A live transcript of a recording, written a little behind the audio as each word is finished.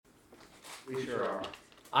We sure are.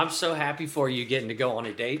 I'm so happy for you getting to go on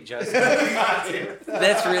a date, Justin.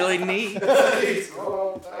 That's really neat.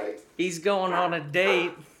 He's going on a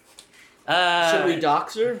date. Should we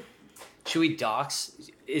dox her? Should we dox?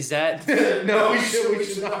 Is that... No, we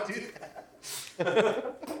should not do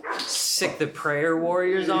that. Sick the prayer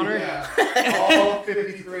warriors on her? Yeah. All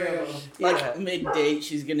 53 of them. Like, mid-date,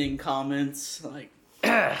 she's getting comments, like...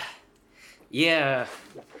 Yeah.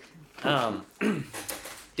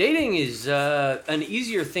 Dating is an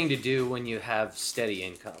easier thing to do when you have steady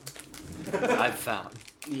income, I've found.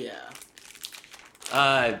 Yeah.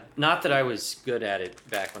 Not that I was good at it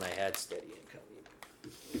back when I had steady income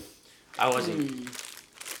either. I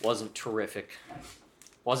wasn't terrific.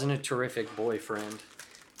 Wasn't a terrific boyfriend.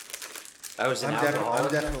 I was an alcoholic.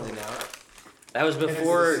 I'm definitely not. That was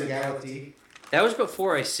before. Legality. That was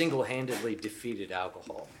before I single-handedly defeated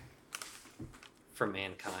alcohol for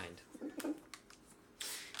mankind.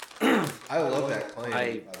 I love that claim,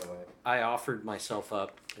 by the way. I offered myself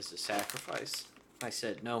up as a sacrifice. I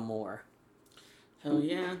said no more. Hell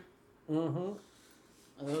yeah. Mm-hmm.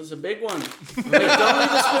 That was a big one. Wait, don't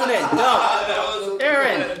leave the spoon in. No.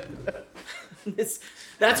 Aaron.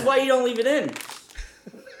 That's why you don't leave it in.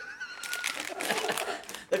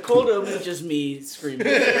 The cold open is just me screaming.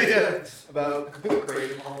 Yeah, about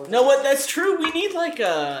creative holidays. No, what? That's true. We need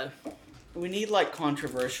like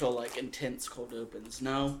controversial, like intense cold opens.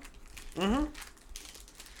 No. Mm-hmm.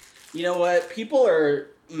 You know what? People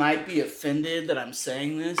might be offended that I'm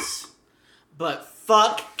saying this, but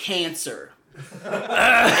fuck cancer.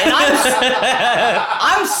 And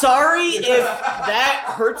I'm sorry if that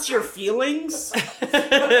hurts your feelings,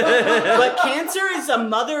 but cancer is a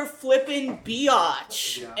mother flipping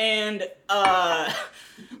biatch, Yeah. and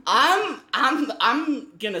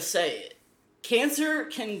I'm gonna say it. Cancer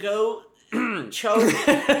can go choke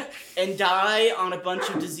and die on a bunch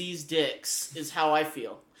of diseased dicks. Is how I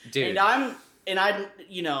feel, Dude. And I'm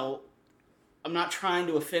you know, I'm not trying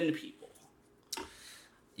to offend people.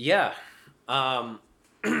 Yeah. I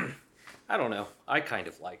don't know. I kind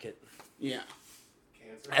of like it. Yeah.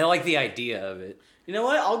 Cancer. I like the idea of it. You know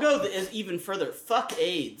what? I'll go even further. Fuck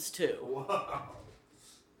AIDS, too. Wow.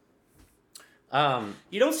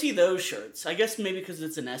 You don't see those shirts. I guess maybe because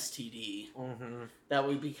it's an STD. Mm-hmm. That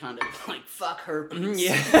would be kind of like, fuck herpes.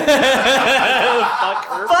 Yeah. Fuck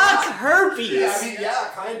herpes. Fuck herpes! Yeah, I mean, yeah,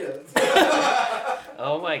 kind of.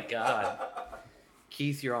 Oh my god.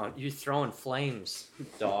 Keith, you're throwing flames,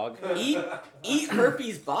 dog. Eat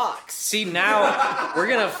herpes box. See, now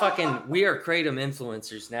we are Kratom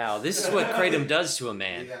influencers now. This is what Kratom does to a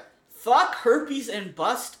man. Yeah. Fuck herpes and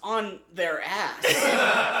bust on their ass.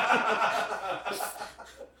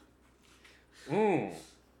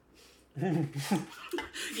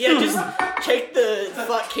 Yeah, just take the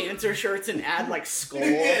fuck cancer shirts and add like skull of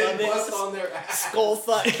it. Bust on their ass. Skull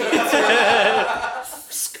fuck cancer.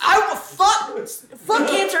 Fuck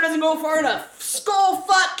cancer doesn't go far enough. Skull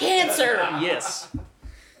fuck cancer. Yes.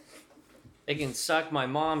 They can suck my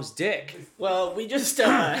mom's dick. Well, we just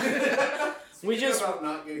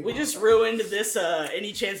ruined this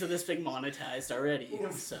any chance of this being monetized already.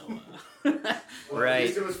 So Right. At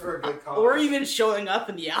least it was for a good cause. or even showing up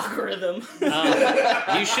in the algorithm.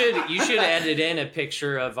 You should edit in a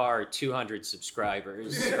picture of our 200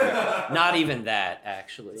 subscribers. Not even that,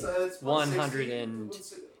 actually. It's 100 and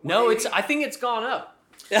no, I think it's gone up.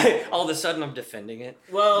 All of a sudden, I'm defending it.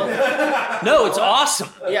 Well, No, it's awesome.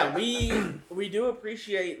 yeah, we do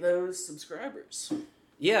appreciate those subscribers.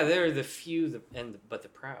 Yeah, they're the few but the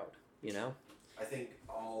proud. You know. I think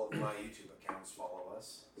all of my YouTube accounts follow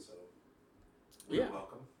us, so you're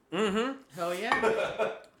welcome. Mm-hmm. Hell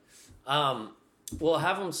yeah. We'll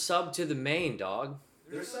have them sub to the main, dog.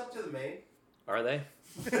 They're sub to the main. Are they?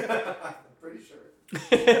 I'm pretty sure.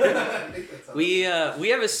 I think that's We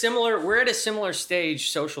have a similar. We're at a similar stage,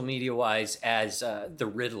 social media wise, as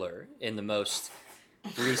the Riddler in the most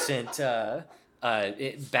recent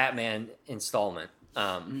Batman installment,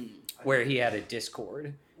 where he had a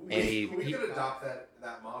Discord, and we could adopt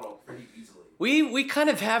that model pretty easily. We kind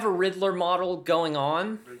of have a Riddler model going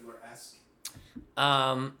on. Riddler-esque.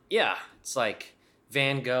 Yeah, it's like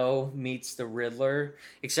Van Gogh meets the Riddler,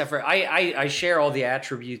 except for I share all the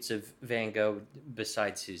attributes of Van Gogh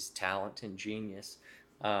besides his talent and genius,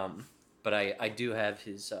 but I do have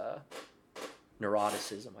his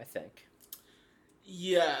neuroticism, I think.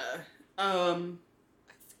 Yeah. I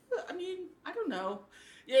mean, I don't know.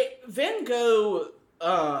 Yeah, Van Gogh,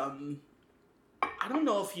 I don't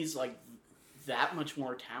know if he's like that much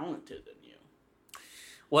more talented than you.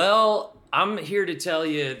 Well, I'm here to tell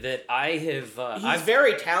you that I have... He's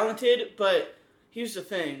very talented, but here's the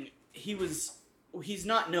thing. He was he's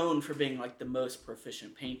not known for being like the most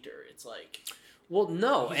proficient painter. It's like, well,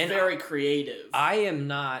 no, he's and very creative. I am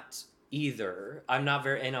not either. I'm not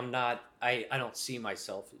very, and I'm not. I don't see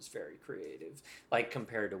myself as very creative, like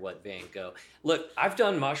compared to what Van Gogh. Look, I've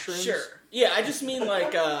done mushrooms. Sure. Yeah, I just mean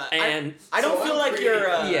like, and I don't feel like you're.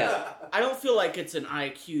 Yeah. I don't feel like it's an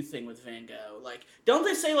IQ thing with Van Gogh. Like, don't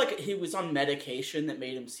they say like he was on medication that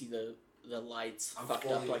made him see the lights fucked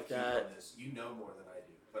up like that? You know more than I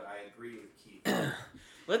do, but I agree with Keith.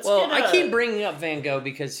 I keep bringing up Van Gogh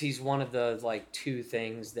because he's one of the like two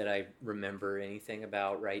things that I remember anything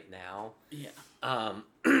about right now. Yeah.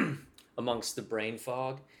 Amongst the brain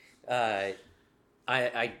fog, I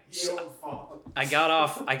got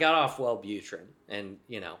off Wellbutrin, and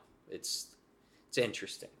it's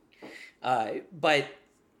interesting. But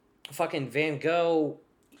fucking Van Gogh,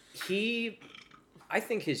 I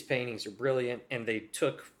think his paintings are brilliant, and they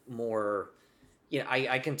took more.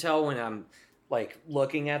 I can tell when I'm like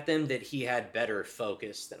looking at them that he had better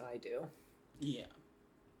focus than I do. Yeah.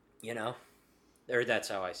 Or that's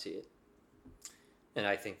how I see it. And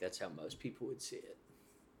I think that's how most people would see it.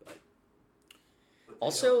 But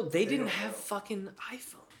also, they didn't have fucking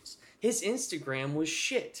iPhones. His Instagram was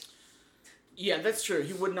shit. Yeah, that's true.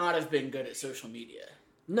 He would not have been good at social media.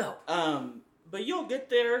 No. But you'll get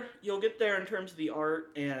there. You'll get there in terms of the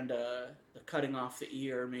art and the cutting off the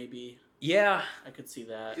ear, maybe. Yeah. I could see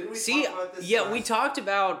that. We talked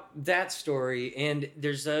about that story, and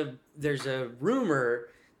there's a rumor,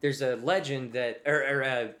 there's a legend that,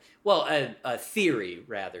 a theory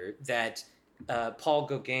rather, that Paul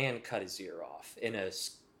Gauguin cut his ear off in a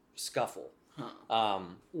scuffle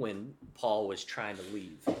when Paul was trying to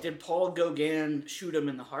leave. Did Paul Gauguin shoot him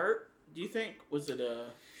in the heart? Do you think? Was it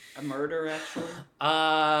a murder actually?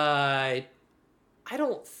 I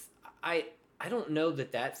don't know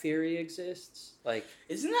that theory exists. Like,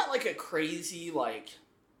 isn't that like a crazy like?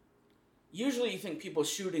 Usually, you think people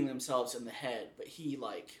shooting themselves in the head, but he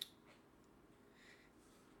like.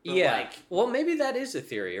 Yeah. Like, well, maybe that is a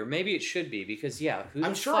theory, or maybe it should be because who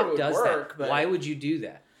the fuck does that? But why would you do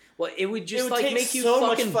that? Well, it would just make you so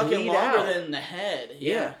fucking much bleed longer out. than the head.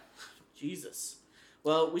 Yeah. Jesus.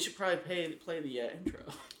 Well, we should probably play the intro.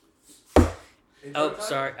 Oh,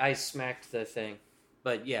 sorry, I smacked the thing.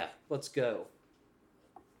 But yeah, let's go.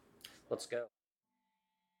 Let's go.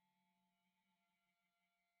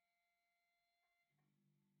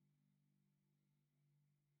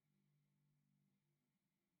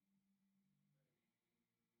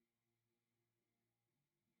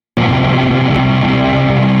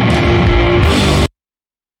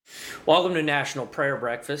 Welcome to National Prayer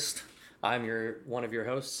Breakfast. I'm one of your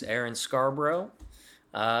hosts, Aaron Scarborough,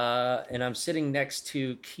 and I'm sitting next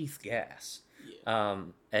to Keith Gass,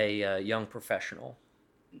 a young professional.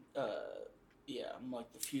 I'm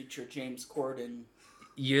like the future James Corden.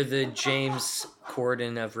 You're the James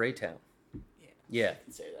Corden of Raytown. Yeah. I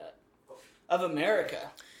can say that. Of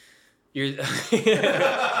America. You're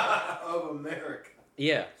of America.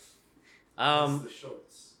 Yeah. That's the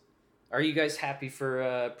shorts. Are you guys happy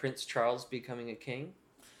for Prince Charles becoming a king?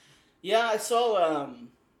 Yeah, I saw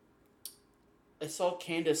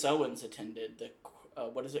Candace Owens attended the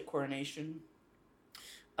coronation.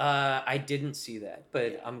 I didn't see that,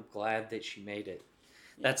 but I'm glad that she made it.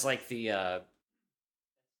 Yeah. That's like the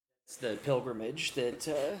pilgrimage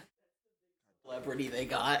that celebrity they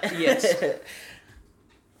got. Yes.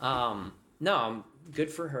 No, I'm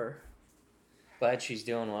good for her. Glad she's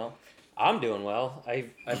doing well. I'm doing well.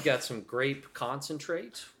 I've got some grape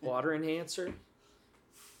concentrate, water enhancer.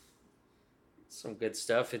 Some good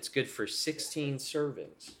stuff. It's good for 16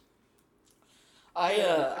 servings.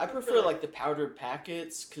 I prefer like the powdered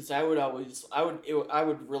packets because I would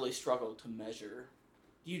really struggle to measure.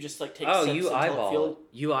 You just like take. You eyeball it.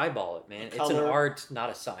 You eyeball it, man. It's an art,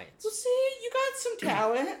 not a science. Well, see, you got some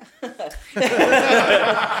talent.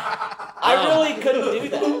 I really couldn't do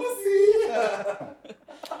that.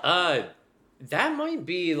 That might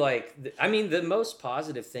be like. The most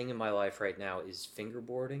positive thing in my life right now is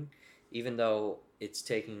fingerboarding, even though it's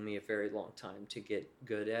taking me a very long time to get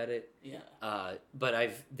good at it. Yeah.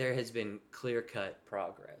 But there has been clear-cut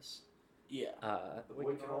progress. Yeah.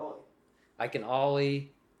 I can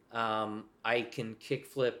ollie. I can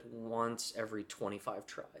kickflip once every 25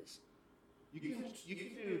 tries. You can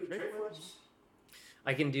do tray flips?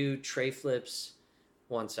 I can do tray flips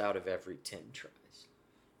once out of every 10 tries.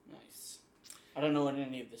 Nice. I don't know what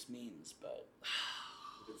any of this means, but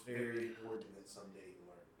it's very important that someday you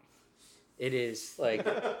learn. It is like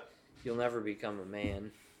you'll never become a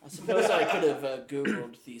man. I suppose I could have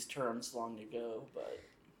Googled these terms long ago, but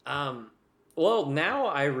well, now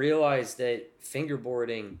I realize that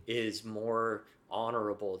fingerboarding is more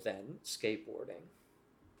honorable than skateboarding.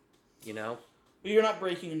 You know? But you're not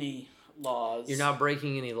breaking any laws. You're not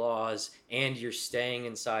breaking any laws, and you're staying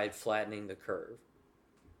inside, flattening the curve.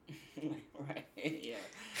 Right, yeah.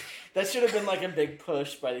 That should have been like a big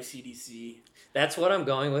push by the CDC. That's what I'm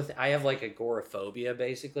going with. I have like agoraphobia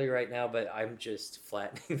basically right now, but I'm just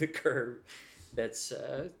flattening the curve. That's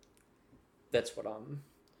what I'm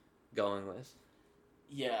going with.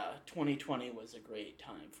 Yeah, 2020 was a great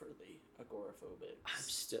time for the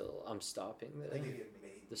agoraphobics. I'm stopping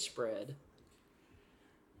the spread.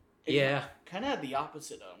 It yeah. Kind of had the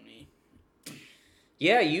opposite on me.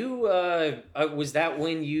 Yeah, you, was that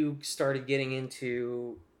when you started getting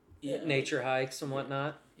into nature hikes and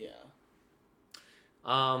whatnot? Yeah.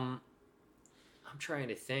 I'm trying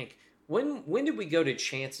to think. When did we go to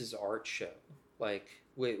Chance's art show? Like,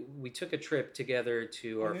 we took a trip together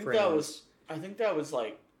to our friends. I think that was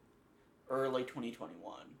like early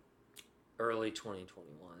 2021. Early 2021.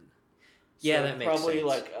 So yeah, that makes probably sense.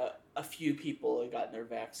 Like a few people had gotten their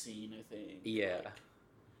vaccine, I think. Yeah. Like,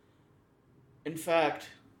 in fact,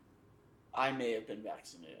 I may have been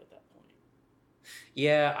vaccinated at that point.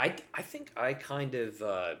 Yeah, I think I kind of,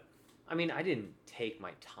 I mean, I didn't take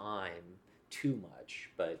my time too much,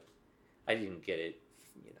 but I didn't get it,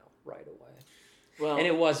 right away. Well, and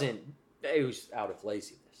it was out of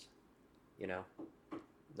laziness,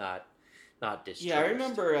 not distrust. Yeah, I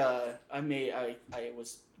remember I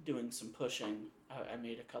was doing some pushing. I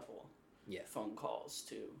made a couple phone calls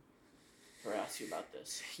to ask you about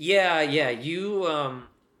this. Yeah, you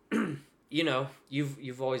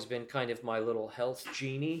you've always been kind of my little health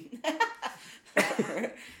genie.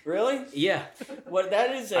 Really? Yeah. What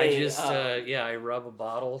that is I just I rub a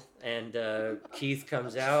bottle and Keith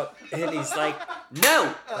comes out and he's like,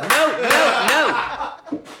 no.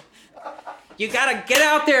 You gotta get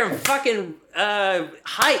out there and fucking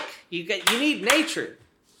hike. You need nature.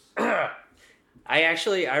 I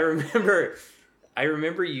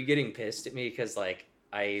remember you getting pissed at me because like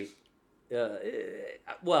I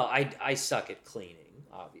suck at cleaning,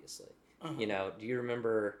 obviously. Uh-huh. Do you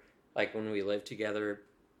remember like when we lived together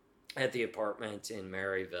at the apartment in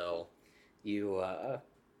Maryville, you I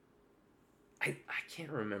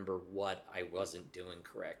can't remember what I wasn't doing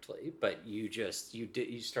correctly, but you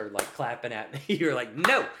started like clapping at me. You were like,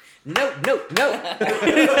 no.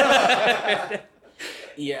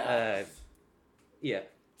 Yeah. Yeah.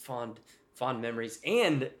 Fond memories,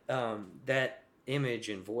 and that image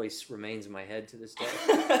and voice remains in my head to this day.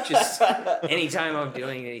 Just anytime I'm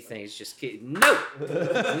doing anything, it's just no.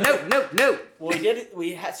 Well,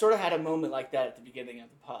 we sort of had a moment like that at the beginning of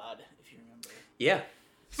the pod, if you remember. Yeah.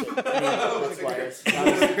 So, that's why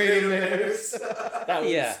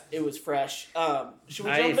it was fresh. Should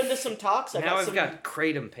we jump into some talks? I've got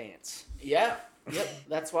kratom pants. Yeah. Yep.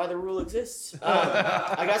 That's why the rule exists.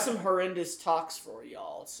 I got some horrendous talks for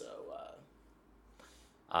y'all, so.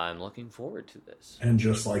 I'm looking forward to this. And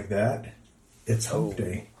just like that, it's hump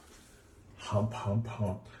day. Hump.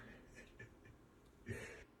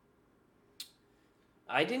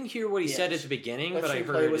 I didn't hear what he said at the beginning, but I heard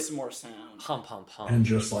play with some more sound. Hump. And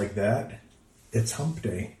just like that, it's hump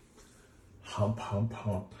day. Hump.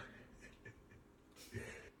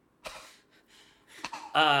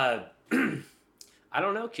 I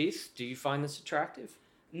don't know, Keith. Do you find this attractive?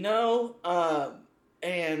 No,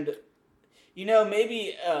 and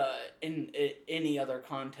maybe in any other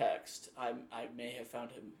context, I may have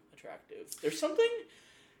found him attractive. There's something.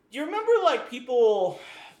 Do you remember like people?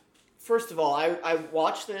 First of all, I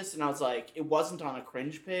watched this and I was like, it wasn't on a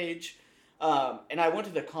cringe page, and I went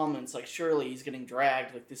to the comments like, surely he's getting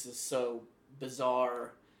dragged. Like this is so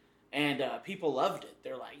bizarre, and people loved it.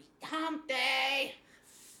 They're like, hump day.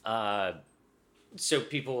 So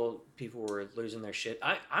people were losing their shit.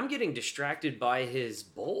 I'm getting distracted by his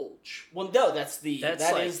bulge. Well, no, that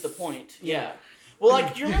is the point. Yeah. Well,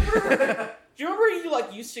 like, do you remember you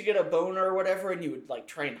like used to get a boner or whatever, and you would like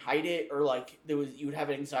try and hide it, or like you would have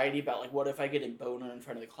anxiety about like, what if I get a boner in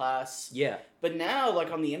front of the class? Yeah. But now,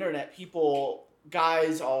 like on the internet,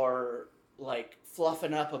 guys are like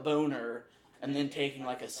fluffing up a boner and then taking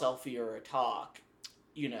like a selfie or a talk,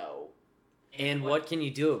 And what can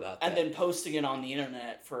you do about that? And then posting it on the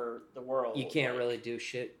internet for the world. You can't really do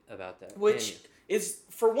shit about that. Which is,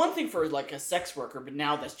 for one thing, for like a sex worker, but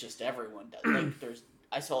now that's just everyone does. Like,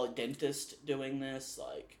 I saw a dentist doing this,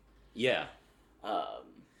 like... Yeah.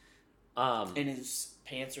 And his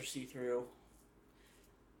pants are see-through.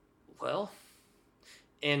 Well,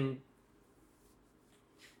 and...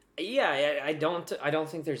 Yeah, I don't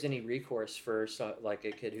think there's any recourse for like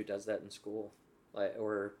a kid who does that in school.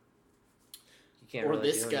 Or... Can't or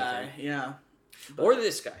really this guy, yeah. Or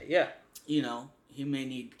this guy, yeah. he may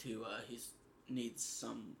need to. Needs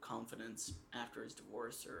some confidence after his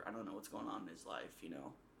divorce, or I don't know what's going on in his life.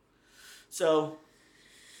 So,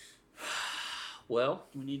 well,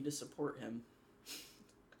 we need to support him.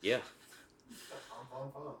 Yeah.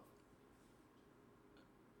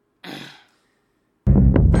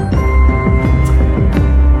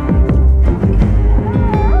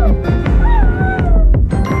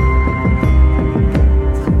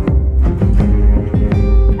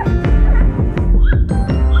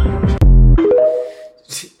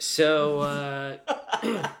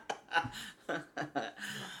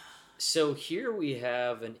 So here we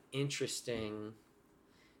have an interesting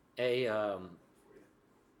a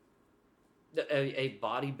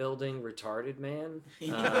bodybuilding retarded man.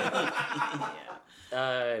 Yeah,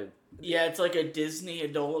 it's like a Disney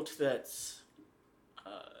adult that's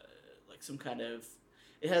like some kind of.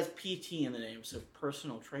 It has PT in the name, so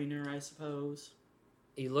personal trainer, I suppose.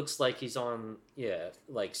 He looks like he's on,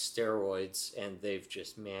 like steroids, and they've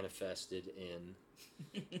just manifested in,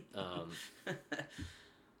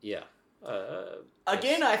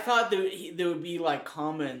 Again, I thought there would be like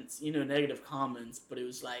comments, negative comments, but it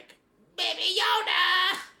was like, Baby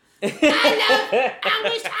Yoda! I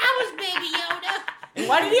wish I was Baby Yoda! And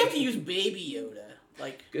why did he have to use Baby Yoda?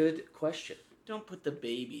 Like, good question. Don't put the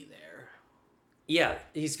baby there. Yeah,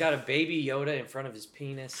 he's got a Baby Yoda in front of his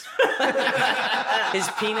penis. His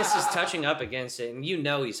penis is touching up against it, and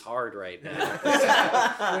he's hard right now.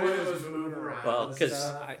 Well,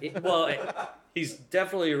 because he's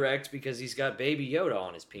definitely erect because he's got Baby Yoda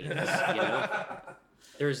on his penis.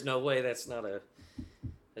 There's no way that's not a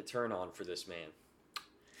turn on for this man.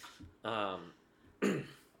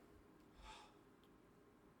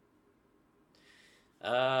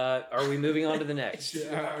 Are we moving on to the next? Do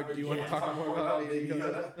you want to talk more about Baby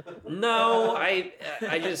Yoda? No,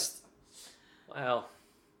 let's...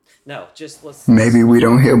 Maybe we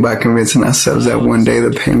don't heal by convincing ourselves that one day the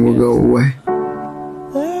pain will go away.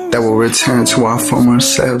 That we'll return to our former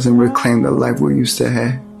selves and reclaim the life we used to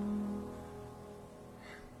have.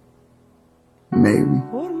 Maybe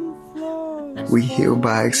we heal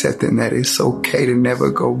by accepting that it's okay to never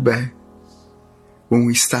go back. When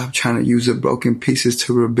we stop trying to use the broken pieces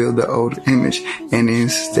to rebuild the old image, and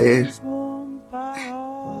instead,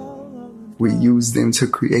 we use them to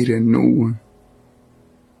create a new one.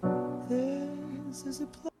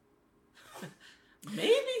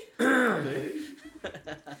 Maybe.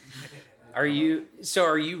 Are you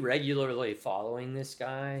regularly following this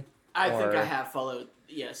guy? I think I have followed.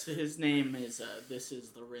 Yes, his name is This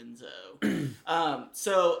is Lorenzo.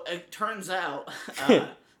 So it turns out,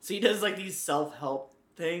 so he does like these self-help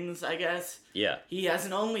things, I guess. Yeah. He has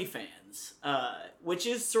an OnlyFans, which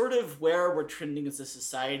is sort of where we're trending as a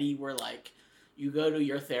society, where like you go to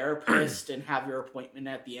your therapist and have your appointment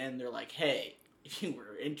at the end. They're like, hey, if you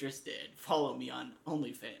were interested, follow me on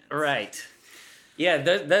OnlyFans. Right. Yeah,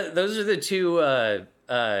 those are the two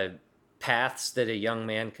paths that a young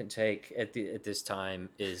man can take at this time.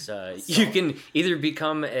 Is you can either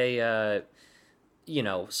become a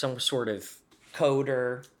some sort of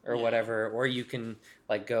coder or whatever, or you can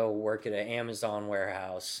like go work at an Amazon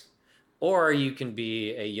warehouse, or you can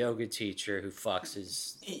be a yoga teacher who fucks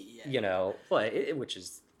his which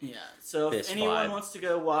is so if anyone wants to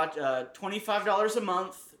go watch, $25 a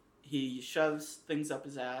month, he shoves things up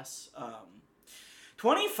his ass.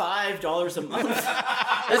 $25 a month.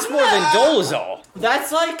 That's more than Dolezal.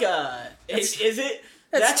 That's like is it?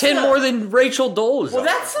 That's 10 more than Rachel Dolezal. Well,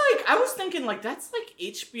 that's like, I was thinking like that's like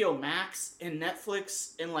HBO Max and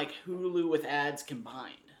Netflix and like Hulu with ads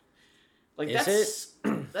combined. Like that's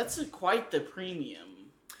quite the premium.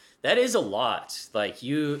 That is a lot. Like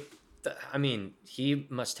he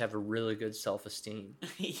must have a really good self-esteem.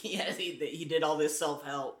 Yes, he did all this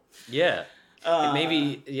self-help. Yeah.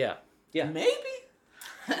 Maybe.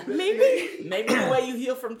 Maybe the way you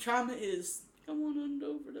heal from trauma is come on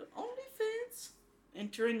over to OnlyFans,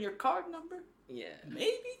 enter in your card number. Yeah.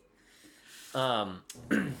 Maybe.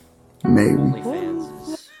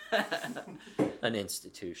 OnlyFans is an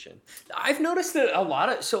institution. I've noticed that a lot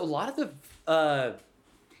of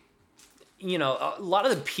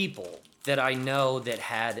the people that I know that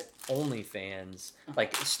had OnlyFans,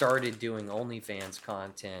 like started doing OnlyFans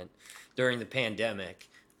content during the pandemic.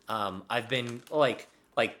 I've been like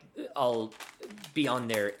I'll be on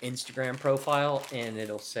their Instagram profile and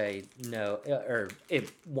it'll say no, or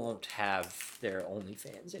it won't have their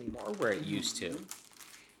OnlyFans anymore where it used to.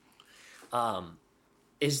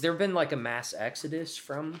 Is there been like a mass exodus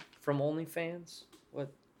from OnlyFans?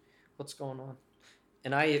 What's going on?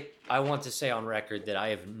 And I want to say on record that I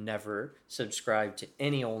have never subscribed to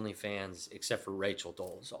any OnlyFans except for Rachel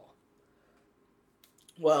Dolezal.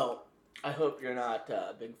 Well, I hope you're not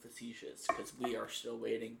being facetious because we are still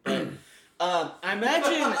waiting. But I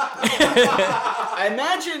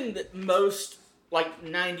imagine that most, like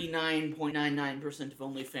 99.99% of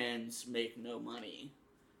OnlyFans make no money,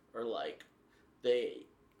 or like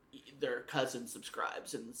their cousin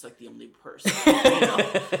subscribes and it's like the only person.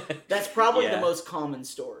 That's probably the most common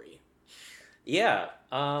story. Yeah.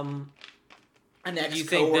 An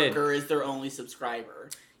ex-coworker is their only subscriber.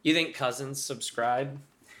 You think cousins subscribe?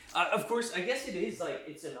 Of course, I guess it is like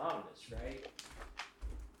it's anonymous, right?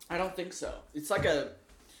 I don't think so. It's like a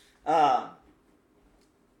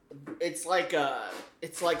Instagram.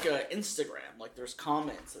 Like there's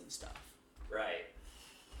comments and stuff. Right.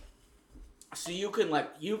 So you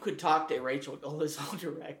could talk to Rachel Dolezal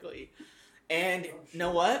directly, and you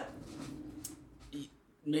know what?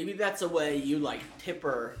 Maybe that's a way you like tip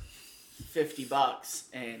her $50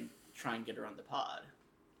 and try and get her on the pod.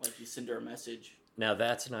 Like you send her a message. Now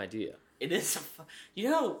that's an idea. It is, big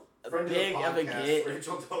of a get.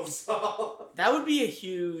 Rachel Dolezal. That would be a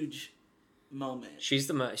huge moment.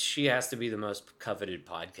 She has to be the most coveted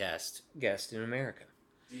podcast guest in America.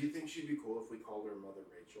 Do you think she'd be cool if we called her Mother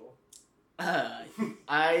Rachel?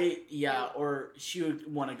 Or she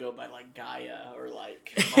would want to go by like Gaia or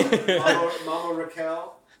like Mama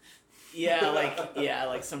Raquel.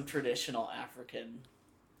 like some traditional African.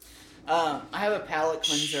 I have a palate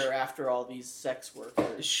cleanser after all these sex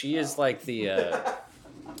workers. She is like the.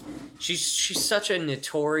 She's such a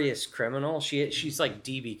notorious criminal. She's like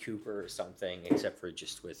DB Cooper or something, except for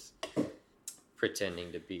just with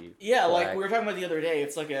pretending to be. Yeah, black. like we were talking about the other day.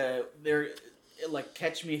 It's like they're like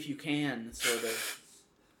Catch Me If You Can sort of.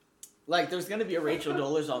 Like there's gonna be a Rachel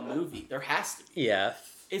Dolezal movie. There has to be. Yeah.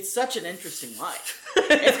 It's such an interesting life.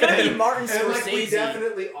 It's gonna be Martin Scorsese. And like we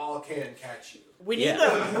definitely all can catch you. We need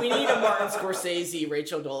a Martin Scorsese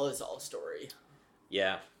Rachel Dolezal story.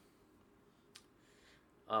 Yeah.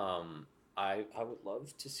 I would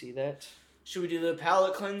love to see that. Should we do the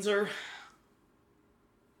palate cleanser?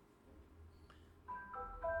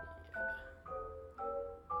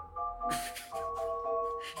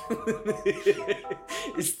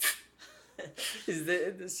 Is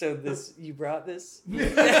this you brought this?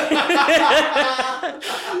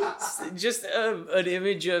 Just an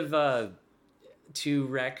image of two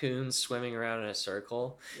raccoons swimming around in a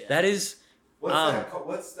circle. Yeah. That is. What's that called?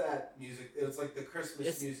 What's that music? It's like the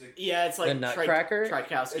Christmas music. Yeah, it's like the Nutcracker.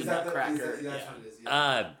 Tchaikovsky Nutcracker. That's what it is.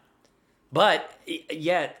 Yeah. But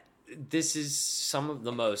yet this is some of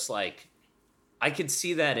the most like. I could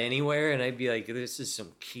see that anywhere, and I'd be like, "This is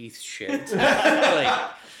some Keith shit."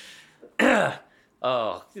 Like,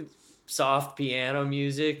 oh, soft piano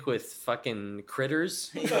music with fucking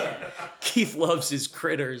critters. Keith loves his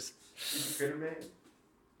critters. Critter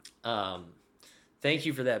Man. Thank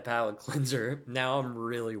you for that palate cleanser. Now I'm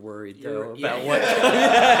really worried though about what.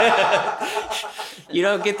 You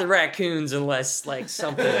don't get the raccoons unless like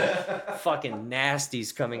something fucking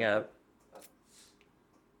nasty's coming up.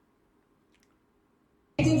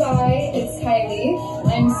 Dubai, it's Kylie.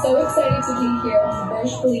 I'm so excited to be here on the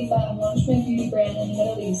Burj Khalifa and launch my beauty brand in the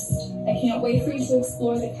Middle East. I can't wait for you to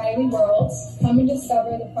explore the Kylie world. Come and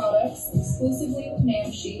discover the products exclusively with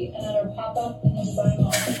Namshi and at our pop-up in the Dubai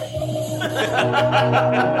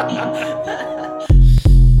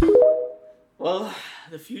Mall. Well,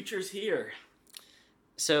 the future's here.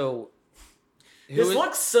 So this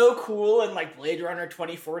looks so cool in like Blade Runner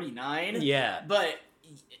 2049. Yeah, but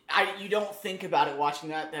you don't think about it watching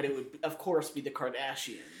that it would of course be the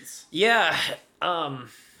Kardashians. Yeah, and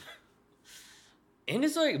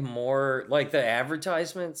it's like more like the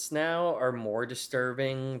advertisements now are more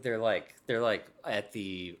disturbing. They're like at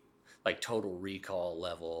the like Total Recall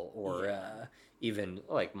level or even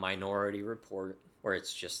like Minority Report where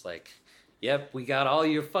it's just like, yep, we got all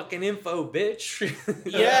your fucking info, bitch.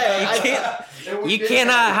 Yeah, you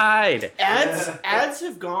cannot hide. Ads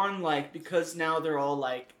have gone like, because now they're all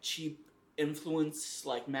like cheap influence,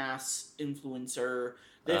 like mass influencer.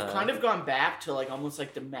 They've kind of gone back to like almost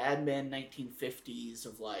like the Mad Men 1950s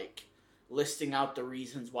of like listing out the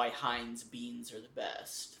reasons why Heinz beans are the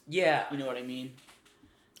best. Yeah, you know what I mean.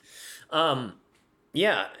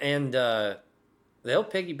 Yeah, and they'll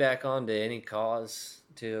piggyback onto any cause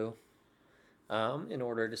too. In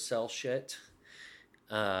order to sell shit,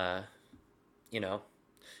 and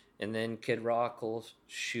then Kid Rock will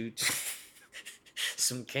shoot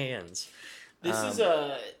some cans. This is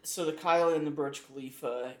so the Kylie and the Burj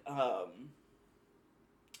Khalifa,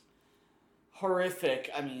 horrific.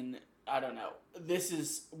 I mean, I don't know.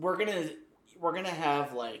 we're gonna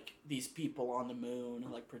have like these people on the moon,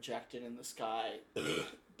 like projected in the sky.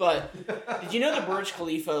 But did you know the Burj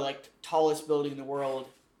Khalifa, like tallest building in the world?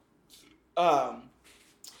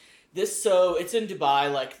 It's in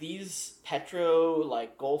Dubai. Like these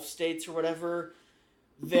like Gulf states or whatever,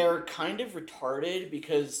 they're kind of retarded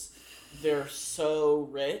because they're so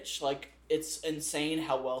rich. Like it's insane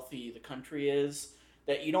how wealthy the country is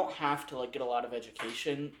that you don't have to like get a lot of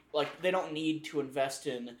education. Like they don't need to invest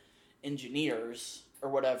in engineers or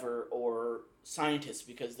whatever or scientists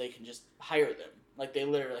because they can just hire them. Like they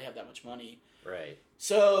literally have that much money. Right.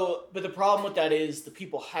 So, but the problem with that is the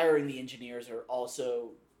people hiring the engineers are also,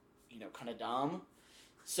 kind of dumb.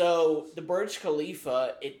 So the Burj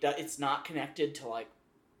Khalifa, it's not connected to like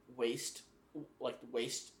the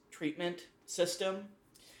waste treatment system.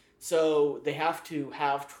 So they have to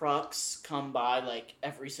have trucks come by like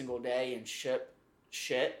every single day and ship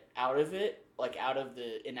shit out of it, like out of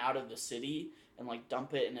the city, and like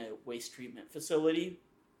dump it in a waste treatment facility.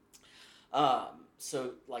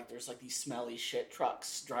 So like there's like these smelly shit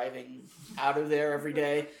trucks driving out of there every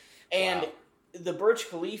day. And the Burj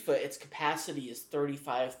Khalifa, its capacity is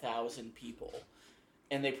 35,000 people.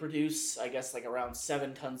 And they produce, I guess, like around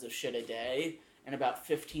 7 tons of shit a day and about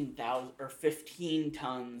 15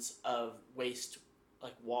 tons of waste,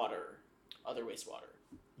 like water, other wastewater.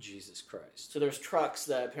 Jesus Christ. So there's trucks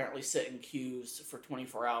that apparently sit in queues for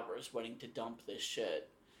 24 hours waiting to dump this shit.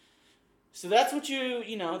 So that's what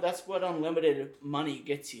that's what unlimited money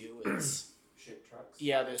gets you. It's shit trucks.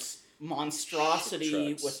 Yeah, this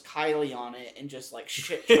monstrosity with Kylie on it and just like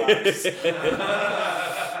shit trucks.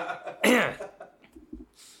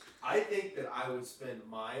 I think that I would spend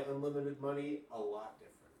my unlimited money a lot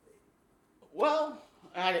differently. Well,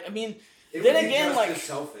 I mean, it then would be again, just like as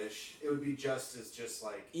selfish. It would be just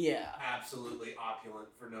like absolutely opulent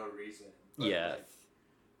for no reason. But yeah.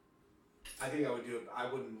 I think I would do it.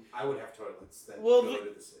 I would have toilets then go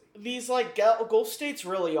to the city. These like Gulf states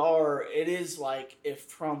really are. It is like if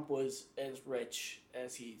Trump was as rich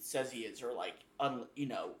as he says he is, or like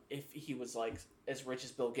if he was like as rich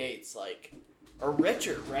as Bill Gates, like or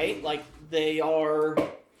richer, right? Like they are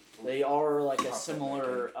like a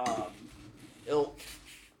similar ilk.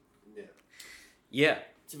 Yeah. Yeah.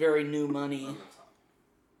 It's very new money.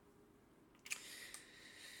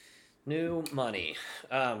 New money.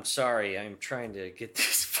 Sorry, I'm trying to get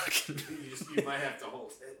this fucking. You might have to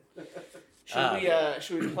hold it.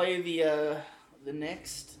 Should we play the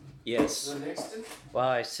next? Yes. The next one? While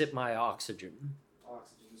I sip my oxygen.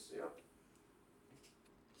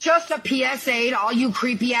 Just a PSA to all you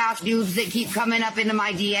creepy ass dudes that keep coming up into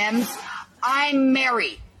my DMs. I'm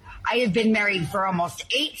married. I have been married for almost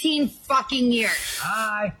 18 fucking years.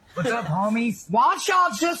 Hi. What's up, homies? Why don't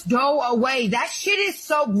y'all just go away? That shit is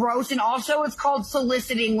so gross, and also it's called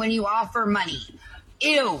soliciting when you offer money.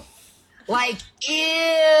 Ew. Like, ew.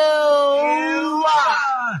 Ew.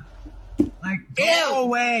 Like, go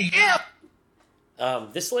away. Ew.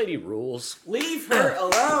 This lady rules. Leave her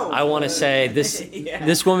alone. I want to say this.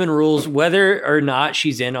 This woman rules, whether or not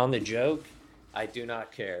she's in on the joke. I do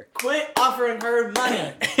not care. Quit offering her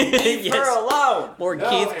money. Leave her alone. More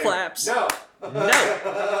Keith claps. No.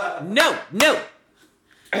 No.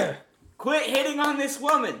 Quit hitting on this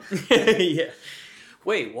woman. Yeah.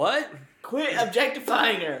 Wait, what? Quit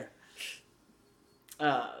objectifying her.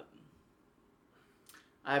 I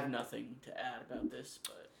have nothing to add about this,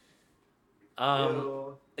 but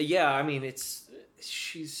yeah, I mean this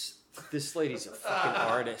lady's a fucking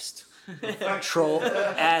artist. Troll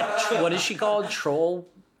what is she called? Troll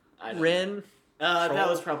Rin? That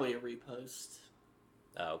was probably a repost.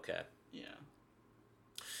 Oh, okay. Yeah.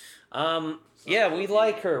 Yeah, we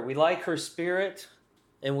like her. We like her spirit,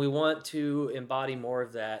 and we want to embody more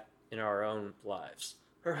of that in our own lives.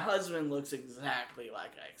 Her husband looks exactly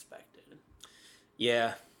like I expected.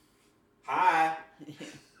 Yeah. Hi.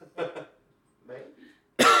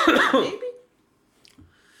 Maybe.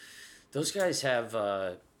 Those guys have,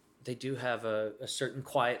 they do have a certain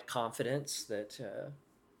quiet confidence that,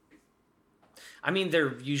 I mean,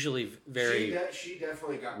 they're usually very She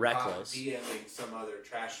definitely got reckless. caught DMing some other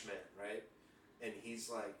trash man, right? And he's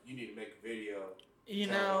like, "You need to make a video."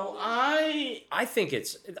 I think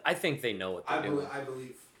they know what they're doing. I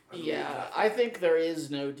believe. I think there is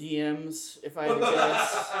no DMs. If I had to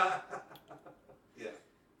guess.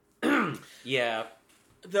 Yeah. Yeah.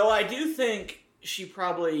 Though I do think she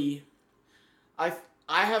probably. I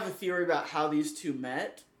have a theory about how these two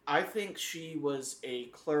met. I think she was a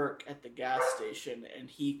clerk at the gas station, and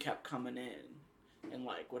he kept coming in and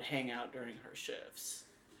like would hang out during her shifts,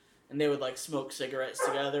 and they would like smoke cigarettes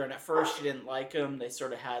together. And at first, she didn't like him. They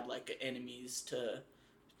sort of had like enemies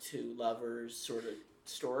to lovers sort of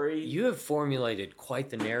story. You have formulated quite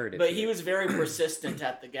the narrative. But he was very persistent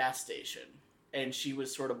at the gas station, and she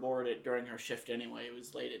was sort of bored during her shift anyway. It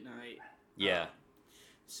was late at night. Yeah.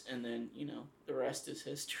 And then, the rest is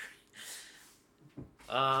history.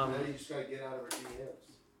 Now you just gotta get out of her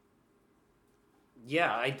DMs.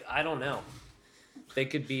 Yeah, I don't know. They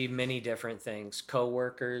could be many different things.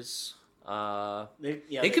 Co-workers.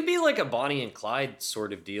 They could be like a Bonnie and Clyde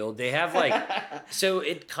sort of deal. They have so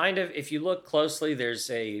it kind of, if you look closely, there's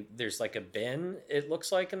like a bin, it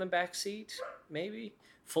looks like, in the back seat, maybe,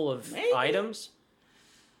 full of items.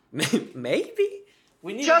 Maybe.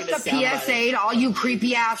 We need Just a PSA to all you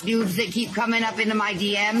creepy ass dudes that keep coming up into my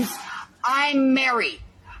DMs. I'm married.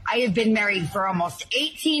 I have been married for almost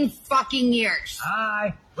 18 fucking years.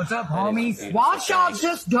 Hi. What's up, homies? Watch y'all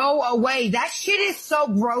just go away. That shit is so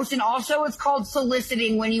gross, and also it's called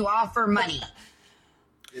soliciting when you offer money.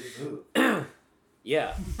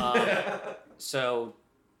 Yeah. So,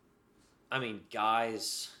 I mean,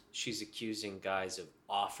 guys, she's accusing guys of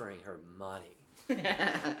offering her money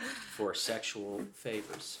for sexual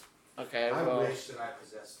favors. Okay, I well, wish that I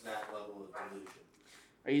possessed that level of delusion.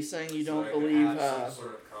 Are you saying you don't I could believe? have some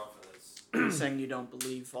sort of confidence. Are you saying you don't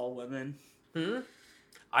believe all women?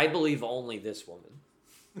 I believe only this woman.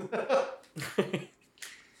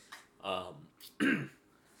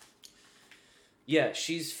 Yeah,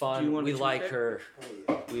 she's fun. We like her.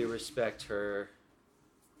 We respect her.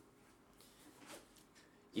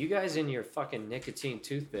 You guys and your fucking nicotine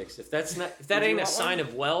toothpicks. If that ain't a sign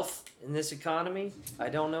of wealth in this economy, I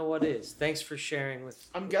don't know what is. Thanks for sharing with.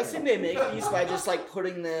 I'm guessing they make these by just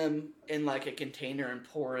putting them in a container and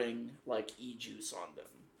pouring e-juice on them.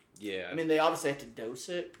 Yeah. I mean, they obviously have to dose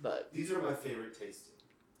it, but these are my favorite tasting.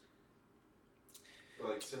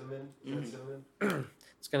 Like cinnamon. Cinnamon.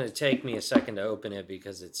 It's gonna take me a second to open it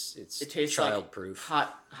because it tastes child-proof. Like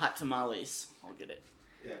hot tamales. I'll get it.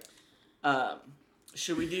 Yeah.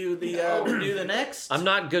 Should we do the next? I'm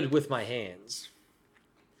not good with my hands.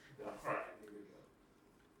 All right, here we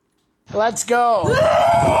go. Let's go.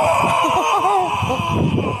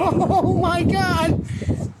 Oh my god.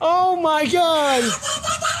 Oh my god.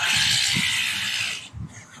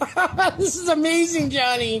 This is amazing,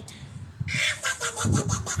 Johnny.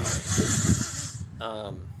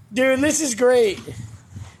 Dude, this is great.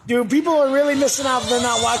 Dude, people are really missing out if they're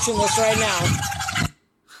not watching this right now.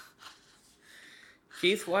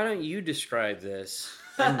 Keith, why don't you describe this?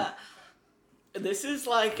 This is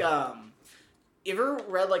you ever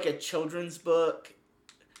read a children's book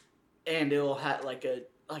and it'll have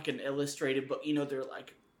an illustrated book, they're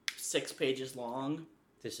 6 pages long.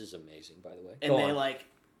 This is amazing, by the way. And they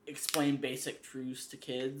explain basic truths to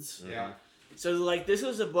kids. Yeah. So this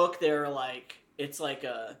is a book there it's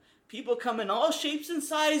people come in all shapes and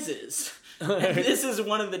sizes. And this is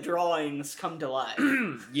one of the drawings come to life.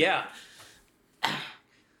 Yeah.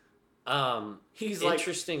 He's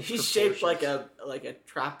interesting. He's shaped like a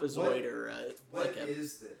trapezoid or what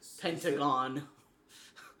is this? Pentagon.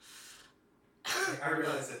 I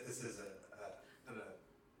realize that this is an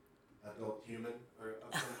adult human or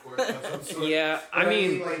of some sort. Yeah, I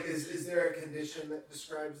mean, is there a condition that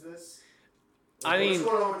describes this? What's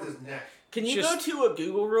going on with his neck? Can you go to a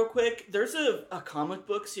Google real quick? There's a comic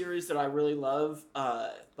book series that I really love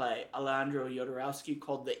by Alejandro Jodorowsky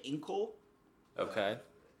called The Inkle. Okay.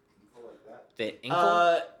 Like that? The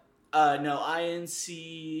Inkle? No,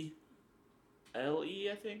 INCLE,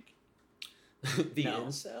 I think. The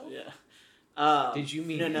incel? Yeah. Did you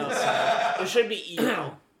mean no? It should be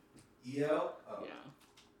EO. EO? Oh. Yeah.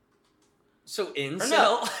 So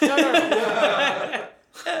incel? No.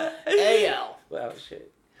 AL. Wow,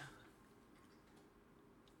 shit.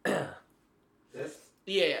 This?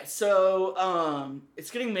 Yeah. So it's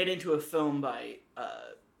getting made into a film by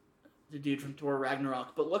the dude from Thor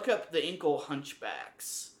Ragnarok. But look up the Inkle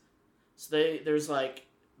Hunchbacks. So there's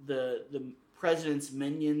the president's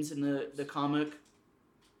minions in the comic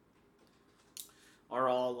are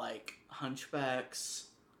all hunchbacks.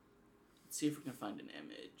 Let's see if we can find an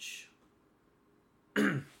image.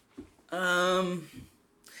 You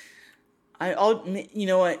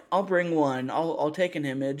know what? I'll bring one. I'll take an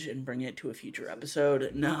image and bring it to a future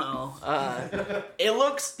episode. No,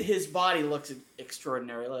 his body looks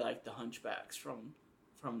extraordinarily like the hunchbacks from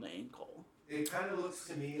the Inkle. It kind of looks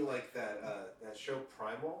to me like that show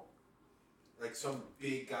Primal, like some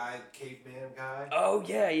big guy, caveman guy. Oh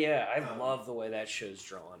yeah. I love the way that show's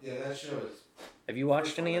drawn. Yeah, that show is. Have you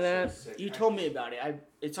watched any of that? You told me about it.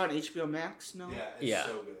 It's on HBO Max. No. Yeah, it's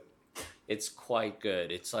so good. It's quite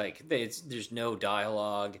good. It's there's no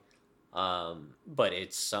dialogue, but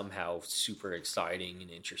it's somehow super exciting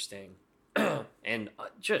and interesting. and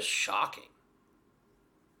just shocking.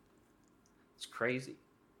 It's crazy.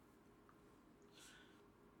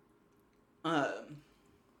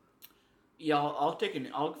 Yeah,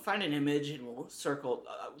 I'll find an image and we'll circle.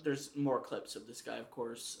 There's more clips of this guy, of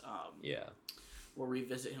course. Yeah. We'll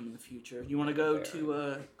revisit him in the future. You want to go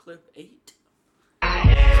to clip 8?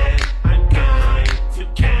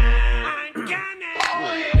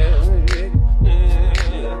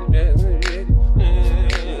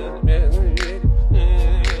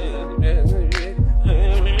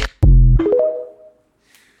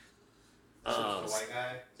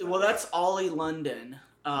 Well, that's Ollie London,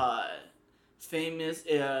 famous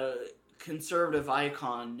conservative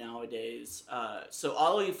icon nowadays. So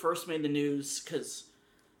Ollie first made the news because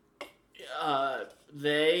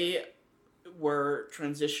they were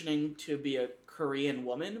transitioning to be a Korean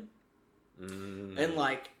woman, and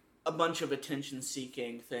like a bunch of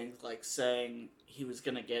attention-seeking things, like saying he was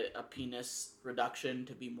gonna get a penis reduction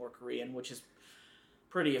to be more Korean, which is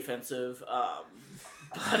pretty offensive.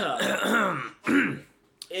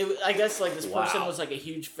 I guess like this person was like a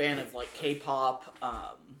huge fan of like K-pop,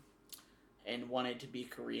 and wanted to be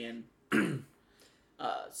Korean,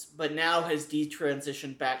 but now has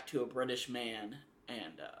detransitioned back to a British man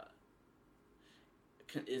and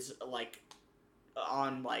is like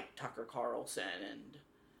on like Tucker Carlson and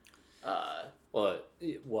well,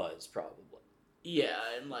 it was probably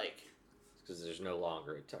and like because there's no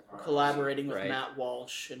longer a Tucker collaborating with right? Matt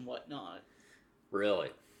Walsh and whatnot.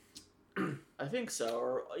 Really? I think so,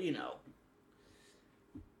 or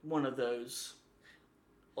one of those.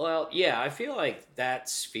 Well, yeah, I feel like that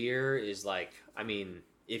sphere is like, I mean,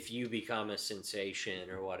 if you become a sensation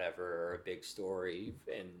or whatever, or a big story,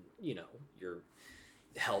 and you're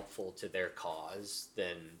helpful to their cause,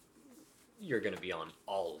 then you're going to be on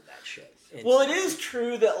all of that shit. Well, it is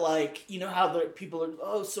true that like how the people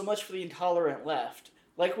are so much for the intolerant left.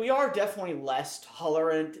 Like, we are definitely less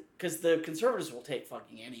tolerant, because the conservatives will take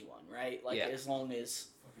fucking anyone, right? Like, as long as...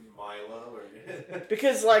 Fucking Milo, or...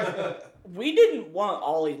 Because, like, we didn't want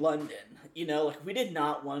Ollie London, Like, we did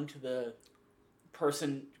not want the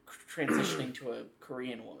person transitioning to a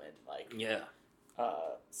Korean woman, like... Yeah.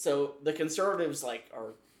 So, the conservatives, like,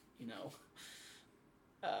 are,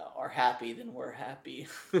 are happy, then we're happy.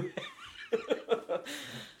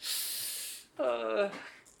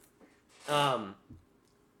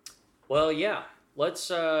 Well, yeah. Let's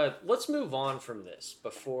move on from this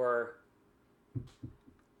before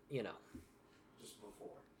Just move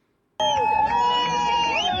forward.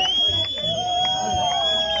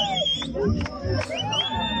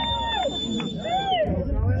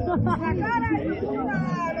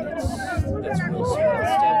 That's real smart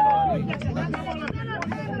step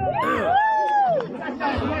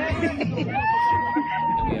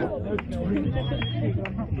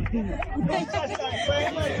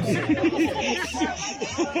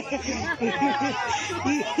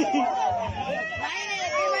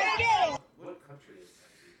What country is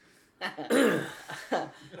that?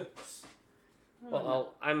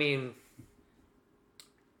 Well, I mean,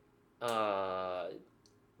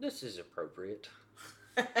 this is appropriate.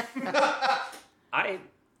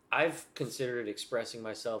 I've considered expressing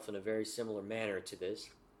myself in a very similar manner to this.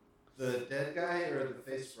 The dead guy or the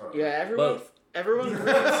face front? Yeah, everyone grieves.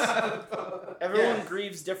 Everyone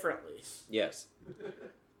grieves differently. Yes.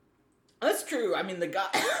 That's true. I mean, the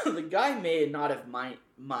guy may not have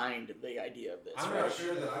mind the idea of this. I'm right? not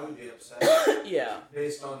sure that I would be upset. Yeah.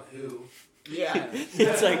 Based on who. Yeah.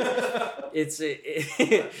 It's like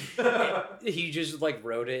he just like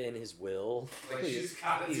wrote it in his will. Like he's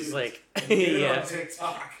like on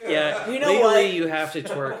TikTok. Yeah. You know legally what? you have to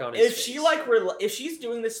twerk on his If face. she if she's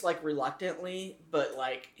doing this like reluctantly, but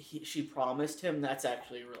like she promised him, that's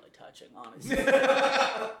actually really touching, honestly.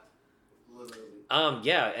 Literally.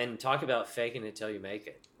 Yeah, and talk about faking it till you make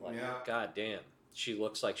it. Like, Yeah. God damn, she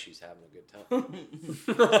looks like she's having a good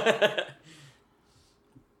time.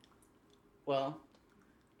 Well,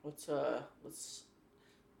 let's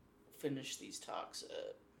finish these talks.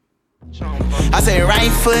 I say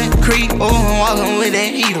right foot creep, walking with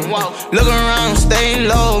that heater. Look around, stay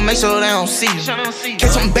low, make sure they don't see you.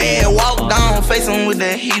 Catch some bad, walk down, face them with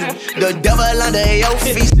that heater. The devil under your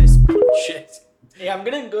feet. Shit. Yeah, I'm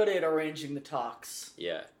getting good at arranging the talks.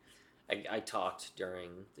 Yeah, I talked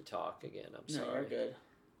during the talk again. I'm sorry. No, you're good.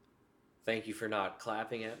 Thank you for not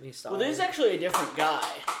clapping at me. Well, there's actually a different guy.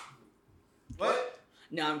 What?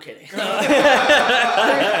 No, I'm kidding.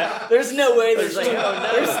 There's no way there's two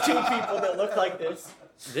people that look like this.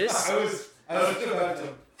 I was about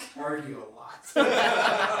to argue a lot.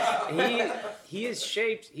 he is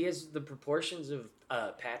shaped. He has the proportions of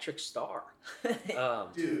Patrick Starr.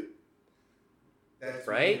 Dude, That's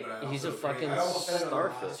right? me, but I He's a also agree. fucking I almost said it on the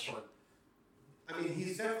last starfish. one. I mean,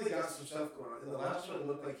 he's definitely got some stuff going on. In the last one, it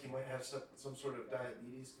looked like he might have some sort of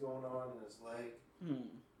diabetes going on in his leg. Do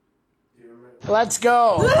you remember? Let's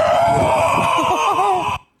go.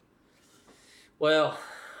 Well,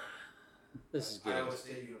 this is good. Iowa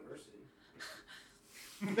State University.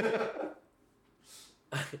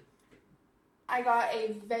 I got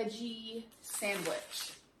a veggie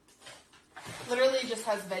sandwich. Literally just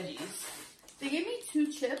has veggies. They gave me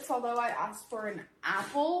 2 chips, although I asked for an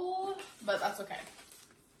apple, but that's okay.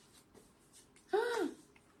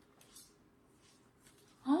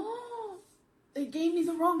 Oh, they gave me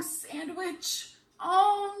the wrong sandwich.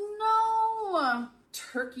 Oh no.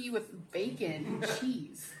 Turkey with bacon and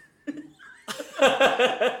cheese.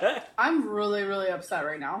 I'm really, really upset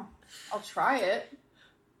right now. I'll try it.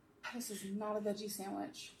 This is not a veggie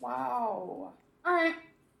sandwich. Wow. All right.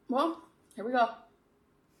 Well, here we go.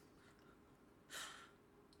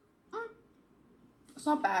 It's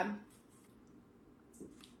not bad.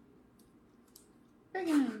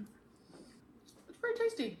 Bacon. It's pretty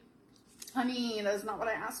tasty. Honey, that is not what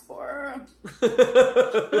I asked for.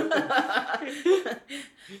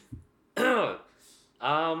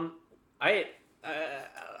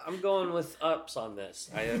 I'm going with ups on this.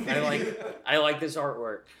 I like this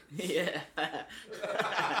artwork. Yeah.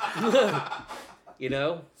 You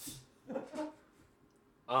know?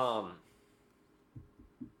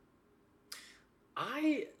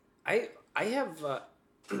 I have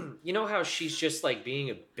you know how she's just like being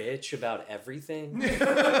a bitch about everything?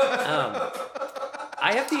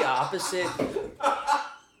 I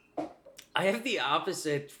have the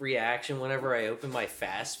opposite reaction whenever I open my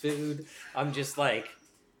fast food. I'm just like,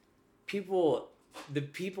 the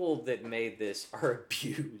people that made this are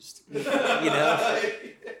abused. You know?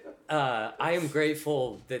 I am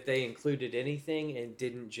grateful that they included anything and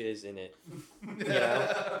didn't jizz in it. You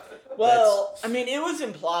know? Well, I mean, it was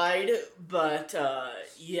implied, but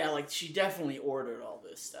yeah, like she definitely ordered all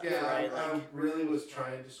this stuff, Yeah, right? I really was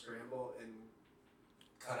trying to scramble and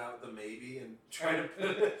cut out the maybe and try to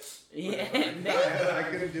put it. Yeah, I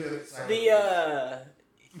couldn't do it.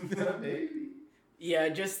 Maybe. Yeah,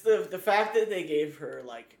 just the fact that they gave her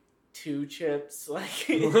like 2 chips, like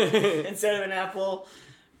instead of an apple,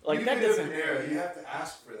 like you that doesn't. Panera, you have to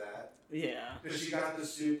ask for that. Yeah. Because she got the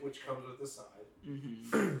soup, which comes with the side.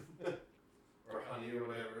 Mm-hmm. Or honey or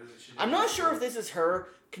whatever. I'm not sure if this is her.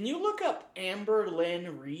 Can you look up Amber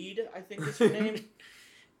Lynn Reed? I think is her name.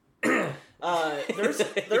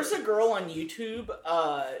 There's a girl on YouTube.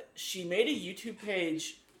 She made a YouTube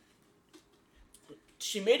page.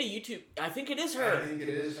 I think it is her. I think it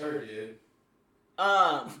is her, dude.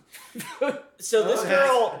 So this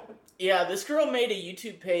girl, this girl made a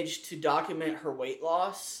YouTube page to document her weight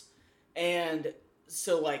loss, and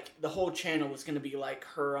so like the whole channel was going to be like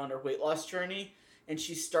her on her weight loss journey, and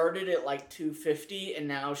she started at like 250, and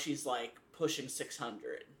now she's like pushing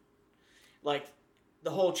 600. Like the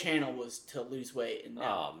whole channel was to lose weight, and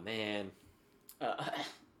now, oh man.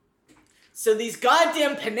 So these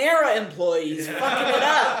goddamn Panera employees fucking it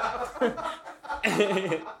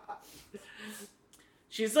up.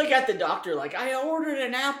 She's like at the doctor, like, I ordered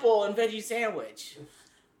an apple and veggie sandwich.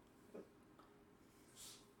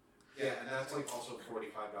 Yeah, and that's like also $45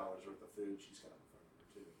 worth of food she's got in front of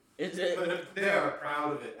her too. Is it? But they are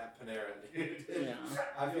proud of it at Panera, dude. Yeah.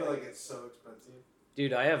 I feel like it's so expensive.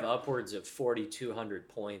 Dude, I have upwards of 4,200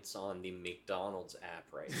 points on the McDonald's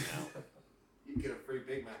app right now. You get a free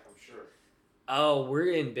Big Mac, I'm sure. Oh,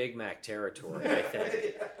 we're in Big Mac territory, I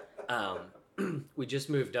think. We just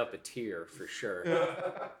moved up a tier for sure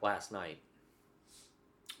last night.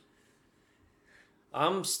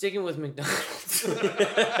 I'm sticking with McDonald's.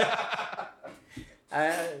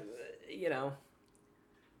 You know,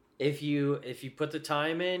 if you put the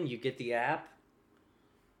time in, you get the app.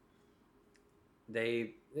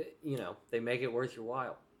 They make it worth your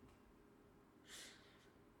while.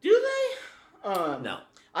 Do they? No.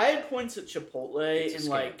 I had points at Chipotle, and scam.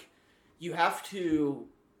 like, you have to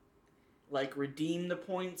like redeem the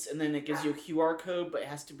points, and then it gives you a QR code, but it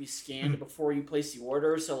has to be scanned before you place the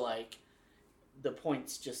order. So like, the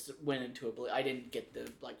points just went into I didn't get the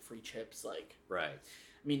like free chips. Like, right.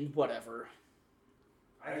 I mean, whatever.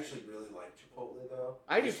 I actually really like Chipotle though.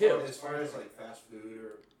 I do too. As far as like fast food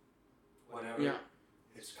or whatever, yeah,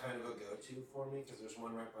 it's kind of a go-to for me because there's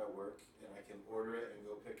one right by work, and I can order it and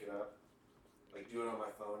go pick it up. Like, do it on my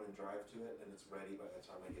phone and drive to it, and it's ready by the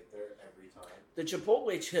time I get there every time. The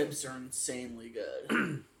Chipotle chips are insanely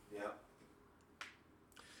good. Yeah.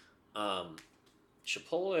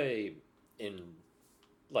 Chipotle in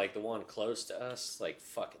like the one close to us, like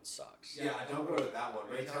fucking sucks. Yeah, don't go to that one.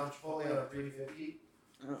 Raytown Chipotle on 350.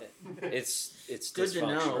 It's good to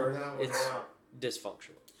know. It's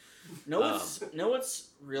dysfunctional. Know what's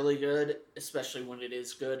really good, especially when it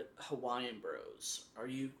is good? Hawaiian Bros. Are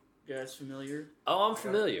you guys familiar? Oh, I'm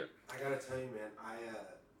familiar. I gotta tell you, man.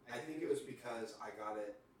 I think it was because I got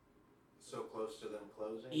it so close to them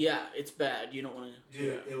closing. Yeah, it's bad. You don't want to.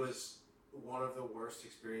 Dude, it was one of the worst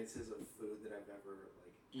experiences of food that I've ever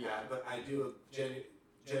had. But I do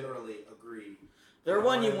generally agree. They're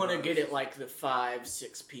one you want to get at like the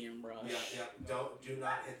 5-6 p.m. rush. Yeah. Do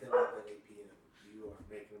not hit them up at 8 p.m. You are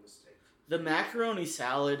making a mistake. The macaroni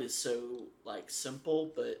salad is so like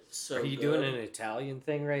simple, but so. Are you good. doing an Italian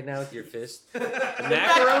thing right now with your fist?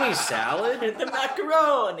 Macaroni salad? The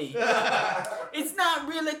macaroni. It's not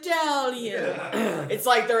real Italian. It's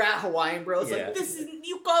like they're at Hawaiian Bros. Yeah. Like this is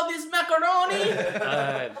you call this macaroni?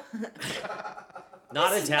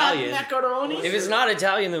 Not This is Italian. not macaroni. If it's not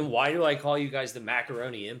Italian, then why do I call you guys the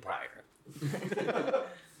Macaroni Empire?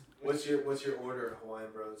 What's your order at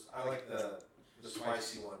Hawaiian Bros? I like the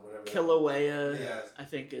spicy one, whatever. Kilauea, Yeah. I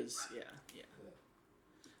think is yeah.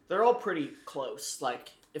 They're all pretty close. Like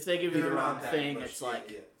if they give you the wrong thing, it's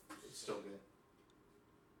like it's still good.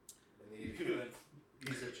 And you do a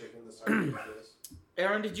piece of chicken the size of this.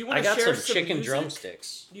 Aaron, did you want I to got share some chicken music?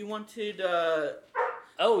 drumsticks. You wanted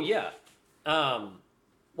Oh yeah.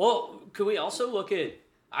 Well, could we also look at?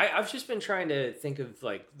 I've just been trying to think of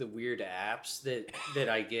like the weird apps that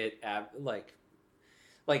I get like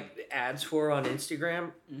ads for on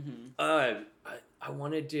Instagram. Mm-hmm. I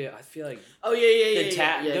wanted to. I feel like go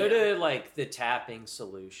to like the tapping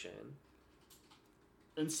solution.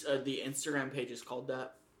 The Instagram page is called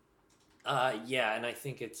that. Yeah, and I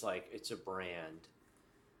think it's like it's a brand.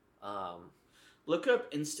 Look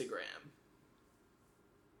up Instagram.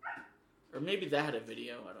 Or maybe that had a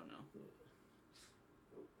video. I don't know.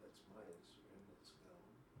 That's my Instagram. Let's go.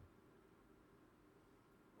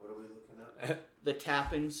 What are we looking at? The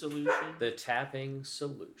tapping solution. The tapping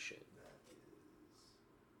solution.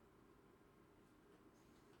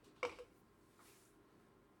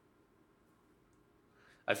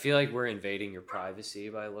 I feel like we're invading your privacy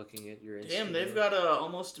by looking at your Instagram. Damn, they've got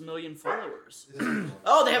almost 1 million followers.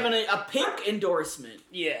 Oh, they have a pink endorsement.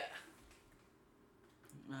 Yeah.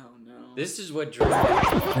 Oh no. This is what drove me.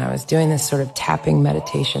 And I was doing this sort of tapping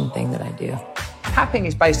meditation thing that I do. Tapping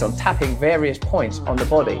is based on tapping various points on the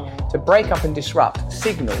body to break up and disrupt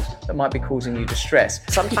signals that might be causing you distress.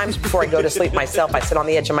 Sometimes before I go to sleep myself, I sit on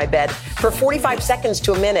the edge of my bed for 45 seconds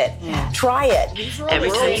to a minute. Try it. Every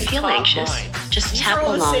time you feel anxious, just tap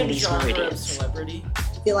along these meridians. I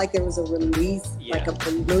feel like there was a release, like a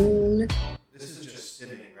balloon. This is just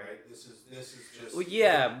stimming, right? This is just. Well,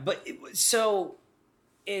 yeah, but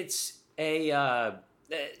it's a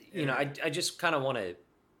I just kind of want to.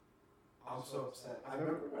 I'm so upset. I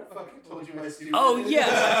remember when I fucking told you my stupid. Oh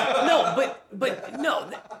yeah, no, but no.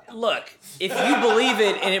 Look, if you believe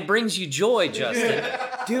it and it brings you joy, Justin,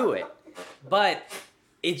 do it. But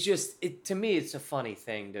to me, it's a funny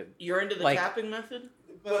thing to. You're into the tapping method?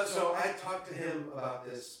 But so I talked to him about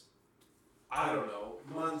this. I don't know,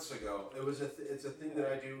 months ago. It's a thing that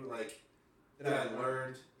I do that I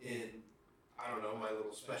learned in. I don't know, my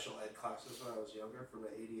little special ed classes when I was younger for my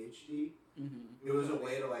ADHD. Mm-hmm. It was a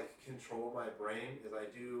way to control my brain.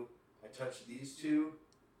 I touch these two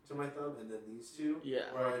to my thumb and then these two.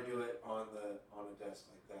 Yeah. Or I do it on a desk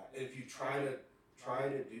like that. And if you try to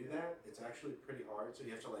do that, it's actually pretty hard. So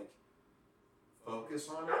you have to focus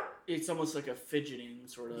on it. It's almost like a fidgeting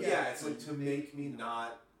sort of. Yeah, it's to make me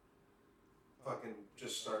not fucking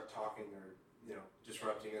just start talking or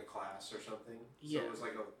disrupting a class or something. Yeah. So it was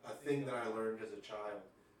a thing that I learned as a child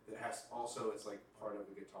that has also, it's part of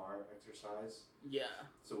a guitar exercise. Yeah.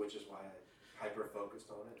 So which is why I hyper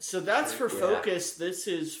focused on it. So that's for focus. This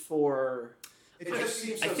is for. It just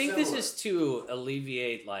seems so I think similar. this is to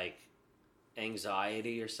alleviate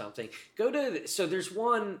anxiety or something. There's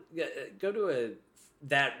one. Go to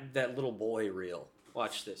that little boy reel.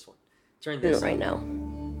 Watch this one. Turn this Do it right now.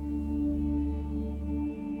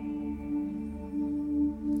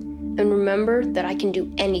 And remember that I can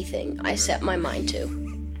do anything I set my mind to.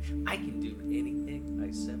 I can do anything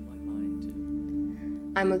I set my mind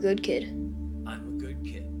to. I'm a good kid. I'm a good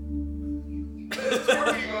kid.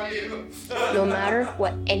 No matter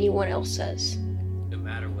what anyone else says. No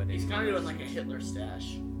matter what. He's kind of doing a Hitler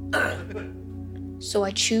stash. So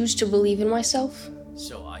I choose to believe in myself.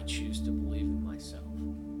 So I choose to believe in myself.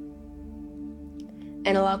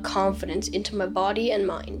 And allow confidence into my body and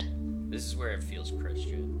mind. This is where it feels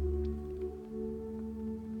Christian.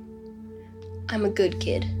 I'm a good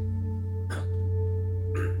kid.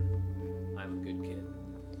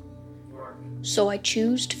 So I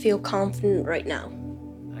choose to feel confident right now.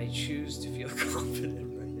 I choose to feel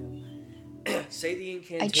confident right now. Say the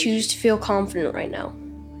incantation. I choose to feel confident right now.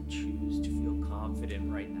 I choose to feel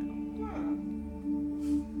confident right now.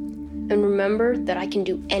 And remember that I can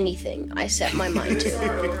do anything I set my mind to.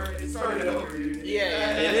 It started over.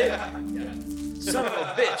 Yeah. Son of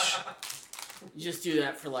a bitch. You just do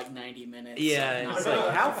that for like 90 minutes. Yeah, it's like,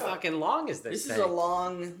 how fucking long is this This thing? is a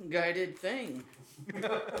long guided thing.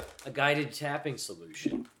 A guided tapping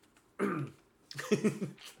solution. The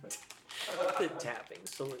tapping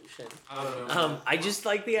solution. I just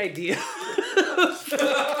like the idea.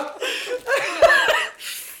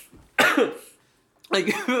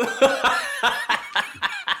 Like,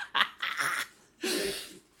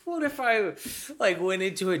 what if I like went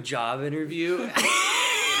into a job interview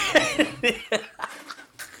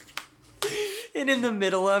and in the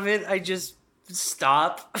middle of it, I just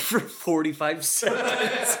stop for 45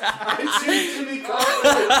 seconds. I choose to be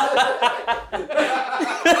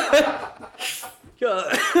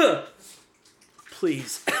confident.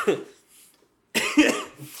 Please.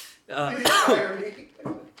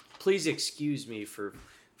 Please excuse me for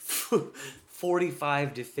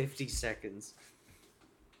 45 to 50 seconds.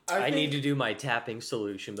 I need to do my tapping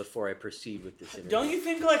solution before I proceed with this interview. Don't you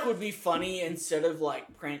think like would be funny instead of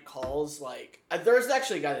like prank calls? Like there's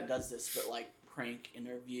actually a guy that does this, but like prank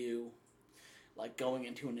interview, like going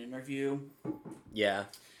into an interview. Yeah.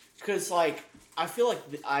 Because like I feel like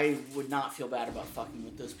I would not feel bad about fucking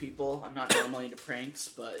with those people. I'm not normally into pranks,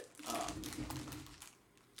 but.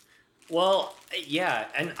 Well, yeah,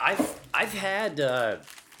 and I've had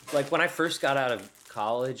like when I first got out of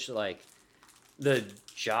college, like the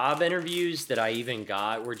job interviews that I even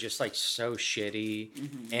got were just like so shitty,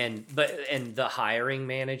 and the hiring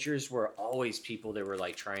managers were always people that were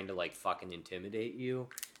like trying to like fucking intimidate you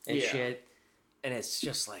and shit, and it's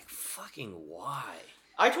just like fucking why?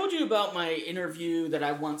 I told you about my interview that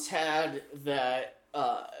I once had that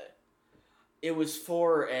it was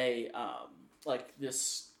for a like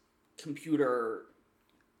this computer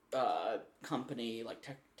company, like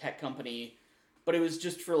tech company, but it was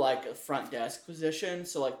just for like a front desk position.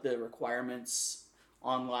 So like the requirements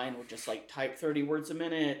online were just like type 30 words a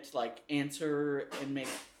minute, like answer and make,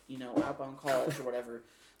 outbound calls or whatever.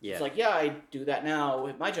 Yeah. It's like, yeah, I do that now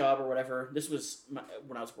with my job or whatever. This was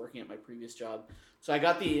when I was working at my previous job. So I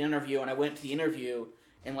got the interview and I went to the interview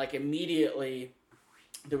and like immediately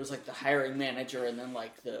there was like the hiring manager and then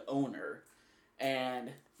like the owner. And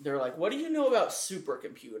they're like, what do you know about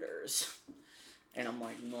supercomputers? And I'm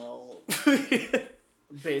like, no,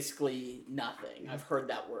 basically nothing. I've heard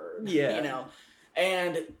that word,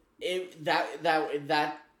 and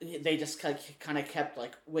that they just kind of kept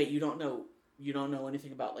like, wait, you don't know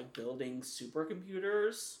anything about like building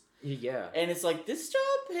supercomputers? Yeah. And it's like, this job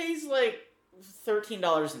pays like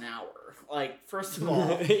 $13 an hour. Like, first of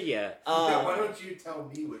all, yeah. Why don't you tell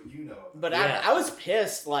me what you know? But I was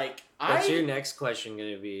pissed. Like, what's your next question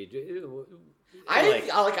gonna be?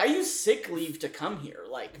 I use sick leave to come here.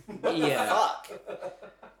 Like, what the fuck?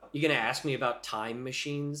 You gonna ask me about time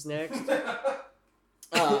machines next?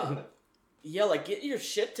 Yeah, like get your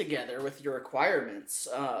shit together with your requirements.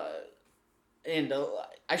 And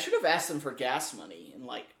I should have asked them for gas money and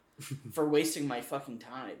like for wasting my fucking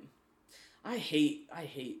time. I hate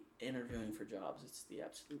interviewing for jobs. It's the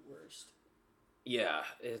absolute worst. Yeah,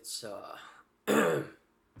 it's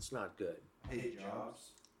it's not good. I hate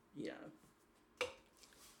jobs. Yeah.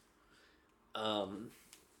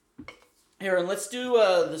 Aaron, let's do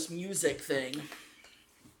this music thing.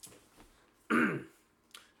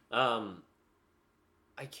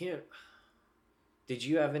 I can't. Did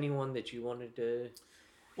you have anyone that you wanted to?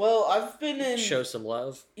 Well, I've been in... Show some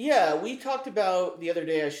love? Yeah, we talked about... The other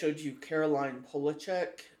day I showed you Caroline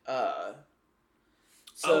Polachek. Oh,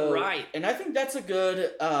 right. And I think that's a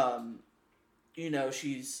good...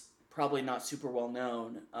 she's probably not super well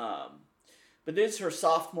known. But this is her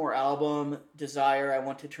sophomore album, Desire, I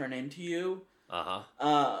Want to Turn Into You.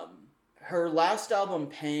 Uh-huh. Her last album,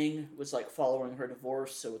 Pang, was like following her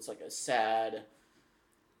divorce, so it's like a sad...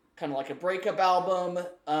 kind of like a breakup album.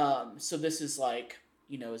 So this is like...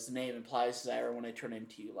 as the name implies, Desire, When I Turn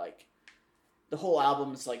Into You, like, the whole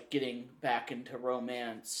album is, like, getting back into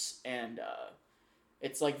romance, and,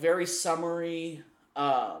 it's, like, very summery.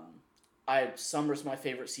 Summer's my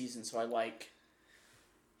favorite season, so I like,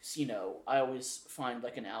 I always find,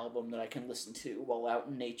 like, an album that I can listen to while out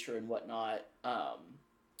in nature and whatnot. I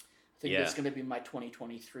think it's going to be my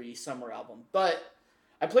 2023 summer album. But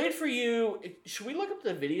I played for you. Should we look up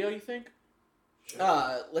the video, you think?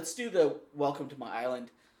 Sure. Let's do the Welcome to My Island.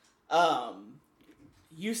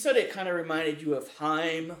 You said it kind of reminded you of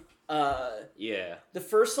Haim. Yeah. The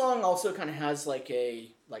first song also kind of has like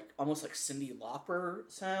almost like Cyndi Lauper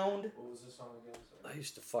sound. What was this song again? Sorry. I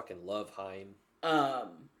used to fucking love Haim.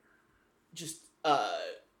 Just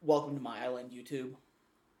Welcome to My Island, YouTube.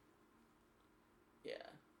 Yeah.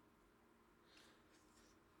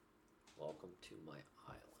 Welcome to My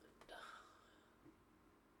Island.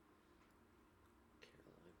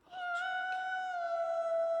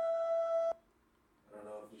 I don't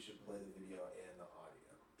know if we should play the video and the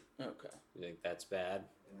audio. Okay. You think that's bad?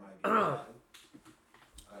 It might be bad.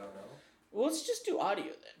 I don't know. Well, let's just do audio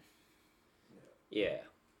then. Yeah.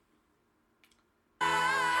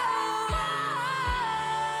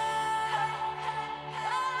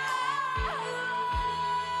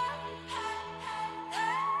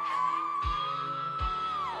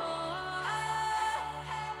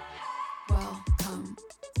 Welcome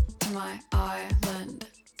to my island.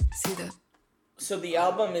 See the. So the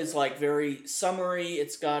album is like very summery.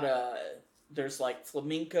 It's got there's like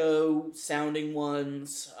flamenco sounding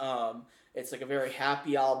ones. It's like a very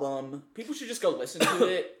happy album. People should just go listen to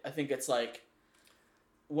it. I think it's like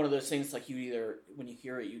one of those things like when you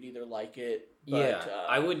hear it, you'd either like it. But, Yeah,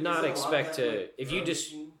 I would not expect to. Like If you drum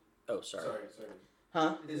just. machine? Oh, sorry. Sorry.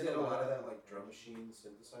 Huh? Is it a lot of that like drum machine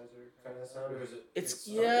synthesizer kind of sound, or is it? It's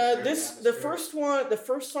something yeah. very The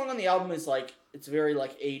first song on the album is like it's very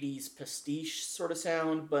like 80s pastiche sort of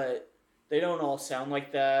sound, but they don't all sound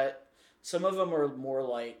like that. Some of them are more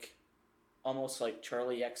like almost like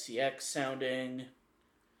Charlie XCX sounding.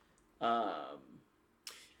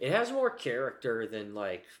 It has more character than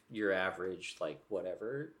like your average like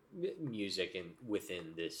whatever music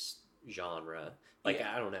within this genre. Like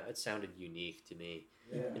Yeah. I don't know, it sounded unique to me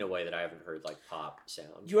Yeah. in a way that I haven't heard like pop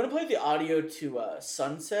sound. Do you want to play the audio to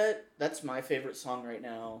Sunset? That's my favorite song right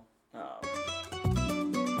now. There's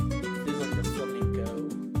like the flamenco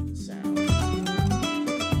sound.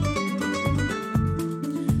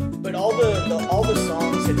 But all the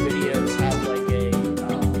songs and videos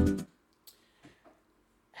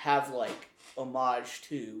have like homage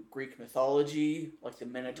to Greek mythology, like the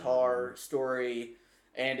Minotaur story,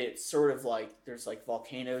 and it's sort of like there's like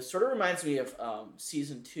volcanoes. Sort of reminds me of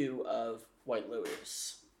season 2 of White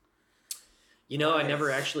Lotus. You know, I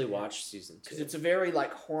never actually watched season 2. Because it's a very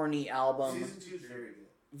like horny album. Season 2 is very good.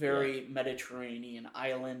 Very Mediterranean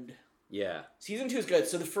island. Yeah. Season 2 is good.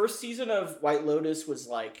 So the first season of White Lotus was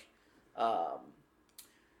like,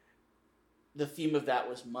 the theme of that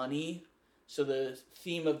was money. So the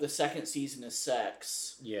theme of the second season is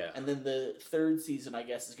sex. Yeah. And then the third season, I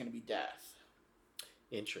guess, is going to be death.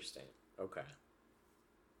 Interesting. Okay.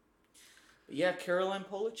 But yeah, Caroline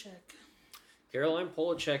Polachek. Caroline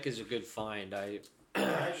Polachek is a good find. I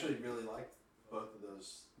actually really liked both of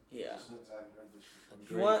those. Yeah. Just since I haven't heard this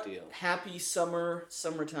before. If you want happy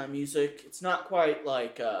summertime music, it's not quite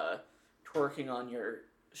like twerking on your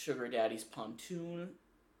sugar daddy's pontoon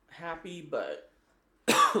happy, but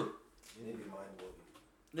Maybe mine will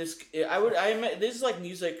be. this is like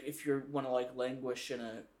music if you want to like languish in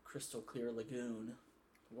a crystal clear lagoon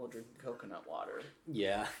while drinking coconut water.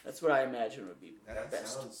 Yeah. That's what I imagine would be That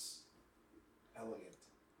best. sounds elegant.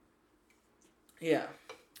 Yeah,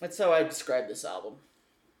 that's how I describe this album.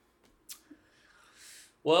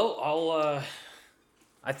 Well,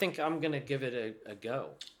 I think I'm gonna give it a go.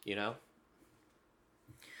 You know,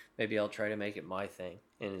 maybe I'll try to make it my thing,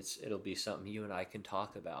 and it'll be something you and I can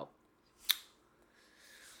talk about.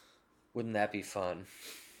 Wouldn't that be fun?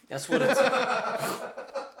 That's what it's.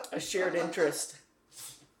 A shared interest.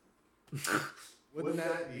 Wouldn't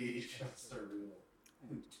that be just a real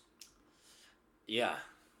hoot? Yeah.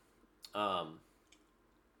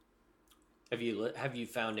 Have you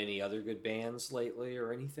found any other good bands lately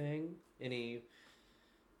or anything? Any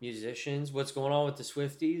musicians? What's going on with the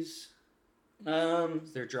Swifties?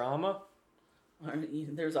 Is there drama?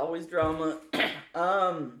 There's always drama.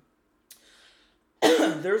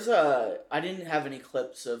 I didn't have any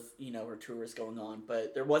clips of, her tours going on,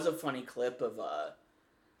 but there was a funny clip of,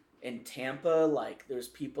 in Tampa, like, there's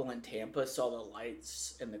people in Tampa saw the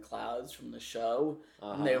lights in the clouds from the show,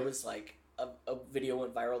 and there was, like, a video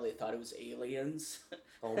went viral, they thought it was aliens.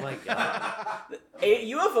 Oh my god.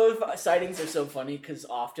 UFO sightings are so funny, because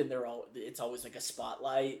often it's always, like, a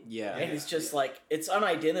spotlight. Yeah. And it's just, like, it's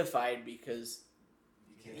unidentified, because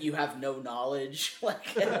you have no knowledge. Like,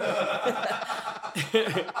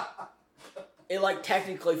 it like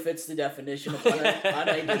technically fits the definition of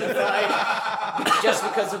unidentified, just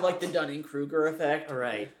because of like the Dunning-Kruger effect.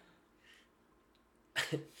 Right.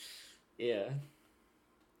 Yeah.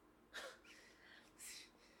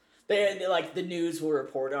 They like the news will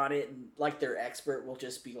report on it, and like their expert will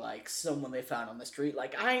just be like someone they found on the street.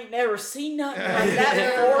 Like, I ain't never seen nothing like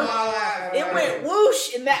that before. It went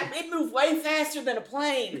whoosh, and it moved way faster than a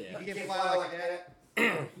plane. You can fly like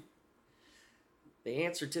that. The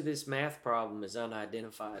answer to this math problem is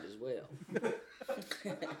unidentified as well. It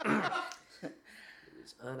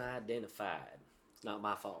is unidentified. It's not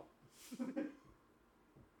my fault.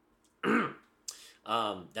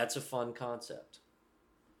 That's a fun concept.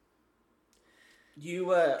 Have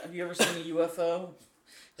you ever seen a UFO?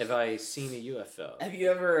 Have I seen a UFO? Have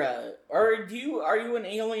you ever? Are you an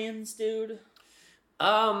aliens dude?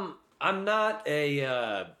 I'm not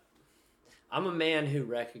a. I'm a man who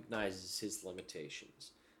recognizes his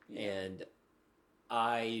limitations, and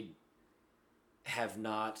I have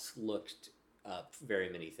not looked up very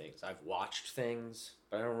many things. I've watched things,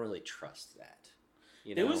 but I don't really trust that.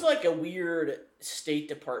 You know? It was like a weird State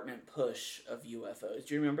Department push of UFOs.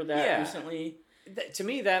 Do you remember that recently? To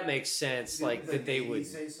me, that makes sense. Like the that they Navy would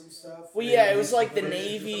say some stuff. Well, yeah, it was like the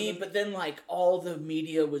Navy, but then like all the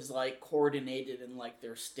media was like coordinated in like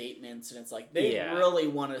their statements, and it's like they really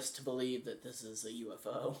want us to believe that this is a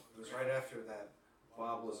UFO. It was right after that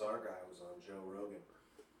Bob Lazar guy was on Joe Rogan.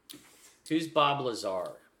 Who's Bob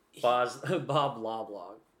Lazar? Bob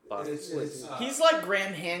Loblog. He's like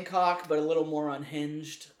Graham Hancock, but a little more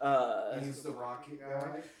unhinged. He's the Rocky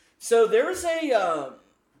guy. So there was a.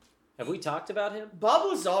 Have we talked about him? Bob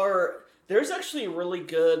Lazar. There's actually really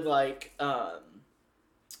good like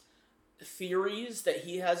theories that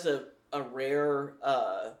he has a rare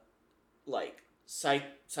like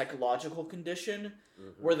psychological condition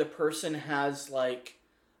where the person has like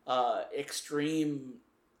extreme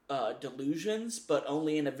delusions, but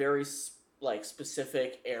only in a very like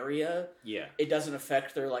specific area. Yeah. It doesn't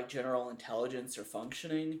affect their like general intelligence or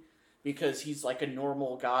functioning, because he's like a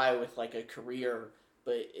normal guy with like a career,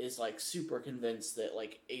 but is like super convinced that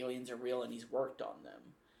like aliens are real, and he's worked on them.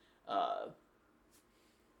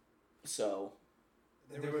 So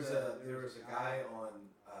there was a guy on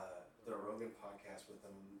the Rogan podcast with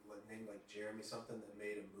them named like Jeremy something that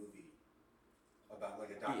made a movie about like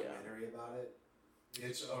a documentary about it.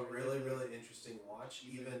 It's a really, really interesting watch,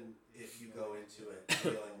 even if you go into it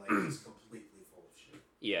feeling like it's completely full of shit.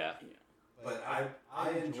 Yeah. But I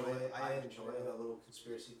enjoy a little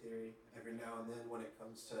conspiracy theory every now and then when it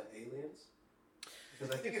comes to aliens,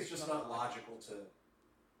 because I think it's just not logical to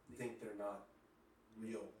think they're not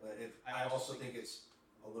real. But I also think it's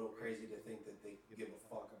a little crazy to think that they give a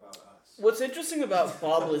fuck about us. What's interesting about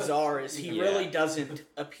Bob Lazar is he really doesn't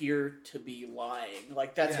appear to be lying.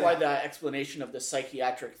 Like, that's why the explanation of the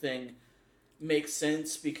psychiatric thing makes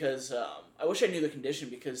sense, because I wish I knew the condition,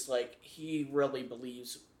 because like he really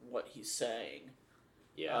believes what he's saying.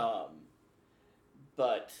 Yeah.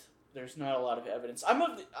 But there's not a lot of evidence.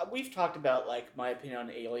 We've talked about like my opinion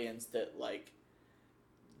on aliens, that like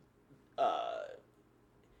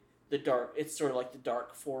it's sort of like the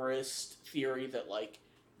dark forest theory, that like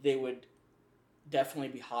they would definitely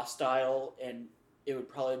be hostile, and it would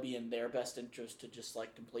probably be in their best interest to just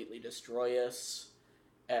like completely destroy us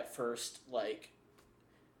at first, like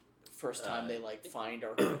first time they like find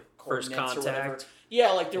our first coordinates or whatever. contact.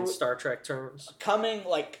 Yeah, like there in was Star Trek terms.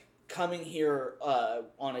 Coming here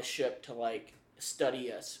on a ship to like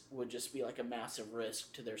study us would just be like a massive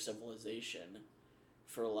risk to their civilization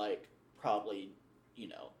for like probably,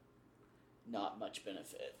 not much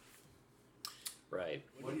benefit. Right.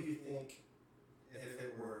 What do you think if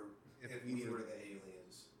we were the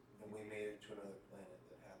aliens and we made it to another planet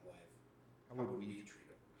that had life? How would we treat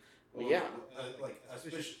them? Well, yeah.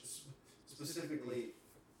 Specifically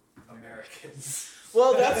Americans.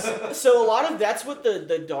 Well, so a lot of that's what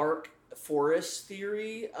the dark forest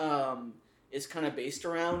theory is kind of based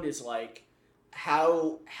around, is like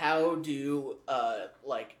how do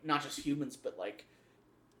like not just humans but like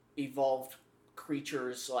evolved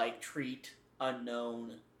creatures like treat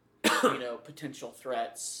unknown potential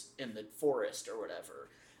threats in the forest or whatever.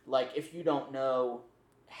 Like, if you don't know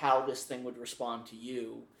how this thing would respond to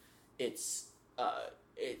you, it's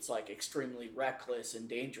like extremely reckless and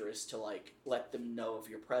dangerous to like let them know of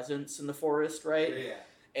your presence in the forest, right? Yeah.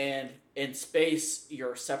 And in space,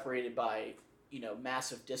 you're separated by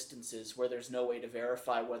massive distances where there's no way to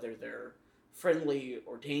verify whether they're friendly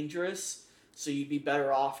or dangerous. So you'd be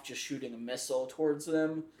better off just shooting a missile towards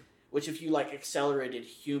them, which if you like accelerated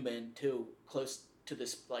human to close to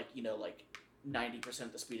this like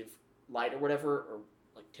 90% the speed of light or whatever, or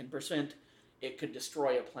like 10%, it could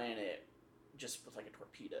destroy a planet just with like a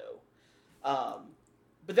torpedo.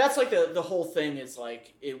 But that's like the whole thing is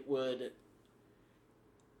like it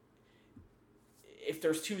if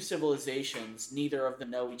there's two civilizations, neither of them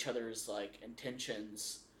know each other's like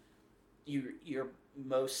intentions. You're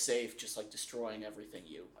most safe just like destroying everything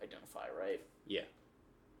you identify, right? Yeah.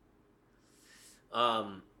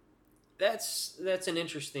 That's an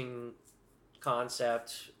interesting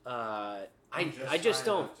concept. I just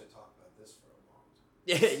don't. To talk about this for a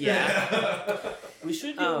moment. Yeah. we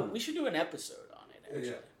should do an episode on it. Actually.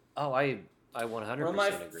 Yeah. Oh, I 100% One of my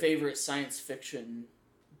agree. favorite science fiction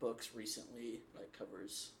books recently like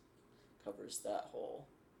covers that whole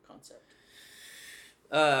concept.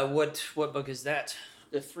 What book is that?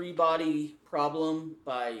 The Three Body Problem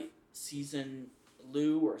by Cixin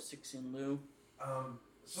Liu.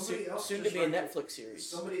 Somebody else soon to just be a Netflix series.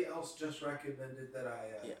 Somebody else just recommended that I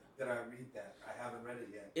read that. I haven't read it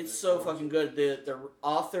yet. It's so fucking good. The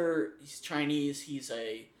author, he's Chinese. He's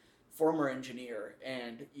a former engineer,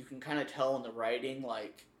 and you can kind of tell in the writing,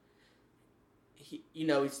 like he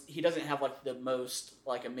doesn't have like the most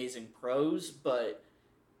like amazing prose, but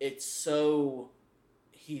it's so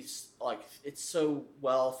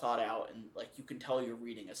well thought out, and like you can tell you're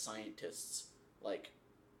reading a scientist's like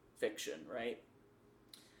fiction, right?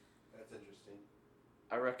 That's interesting.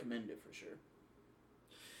 I recommend it for sure.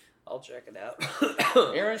 I'll check it out.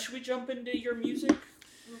 Aaron, should we jump into your music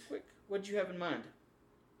real quick? What'd you have in mind?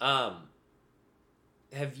 Have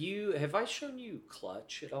I shown you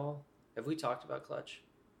Clutch at all? Have we talked about Clutch?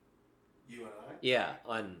 You and I? Yeah,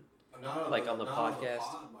 on the podcast. On the pod,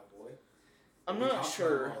 my boy. I'm not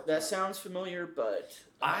sure. That sounds familiar, but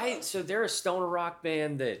so they're a stoner rock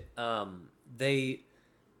band that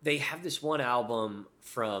they have this one album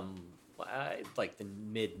from like the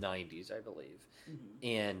mid '90s, I believe,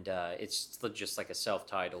 and it's just like a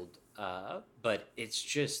self-titled, but it's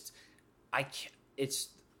just it's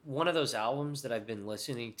one of those albums that I've been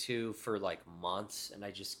listening to for like months, and I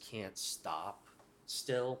just can't stop.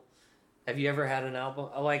 Still, have you ever had an album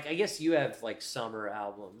like? I guess you have like summer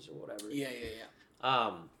albums or whatever. Yeah.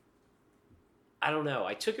 I don't know.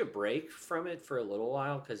 I took a break from it for a little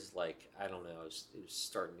while because, like, I don't know, it was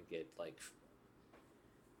starting to get like,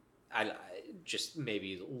 I just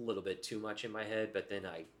maybe a little bit too much in my head. But then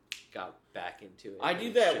I got back into it. I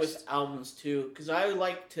do that with albums too, because I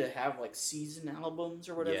like to have like season albums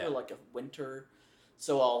or whatever, like a winter.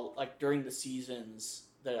 So I'll like during the seasons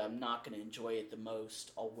that I'm not going to enjoy it the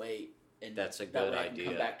most, I'll wait, and that's a that good way I can idea.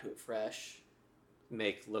 come back to it fresh.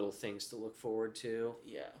 Make little things to look forward to.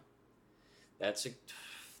 Yeah, that's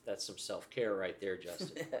some self-care right there,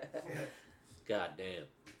 Justin. God damn.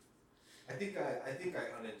 I think I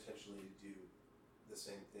unintentionally do the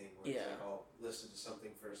same thing where it's like I'll listen to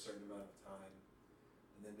something for a certain amount of time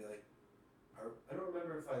and then be like, I don't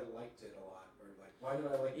remember if I liked it a lot, or like, why did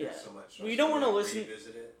I like it so much? Well, you don't want to listen.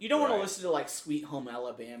 It. You don't want to listen to like Sweet Home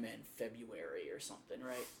Alabama in February or something,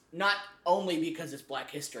 right? Not only because it's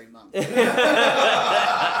Black History Month. That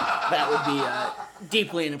would be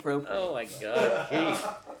deeply inappropriate. Oh my God,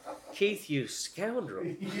 Keith, you scoundrel!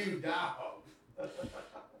 You dog.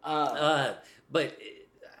 But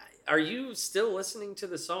are you still listening to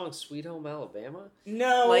the song "Sweet Home Alabama"?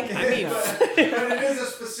 No. Like, I mean, but it is a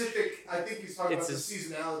specific. I think he's talking about the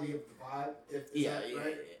seasonality of the vibe.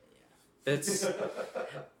 Right? That's.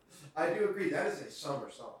 I do agree. That is a summer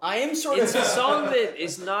song. I am It's a song that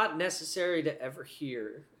is not necessary to ever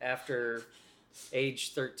hear after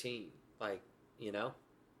age 13. Like, you know.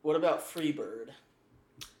 What about Freebird?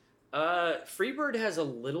 Freebird has a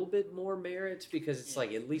little bit more merit because it's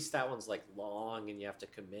like at least that one's like long and you have to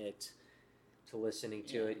commit to listening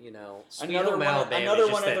to it. You know, Another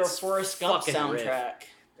one of their Forrest Gump soundtrack.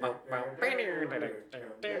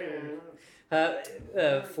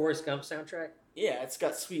 Forrest Gump soundtrack. Yeah, it's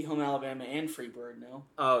got Sweet Home Alabama and Freebird now.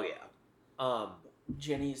 Oh yeah.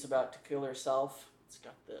 Jenny's about to kill herself. It's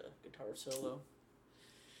got the guitar solo.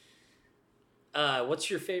 What's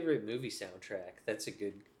your favorite movie soundtrack? That's a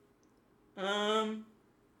good. I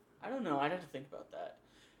don't know. I'd have to think about that.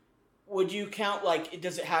 Would you count like?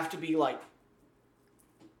 Does it have to be like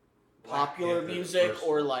popular music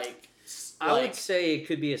or like? I would say it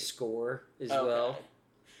could be a score as well.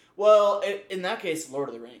 Well, in that case, Lord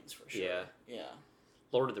of the Rings for sure. Yeah.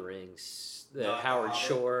 Lord of the Rings, Howard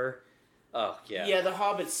Shore. Oh yeah. Yeah, the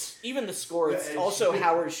Hobbits. Even the score. It's also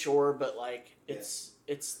Howard Shore, but like it's.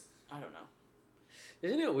 I don't know.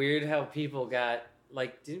 Isn't it weird how people got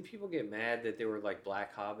like? Didn't people get mad that there were like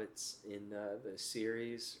black hobbits in the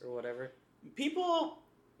series or whatever? People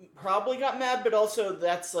probably got mad, but also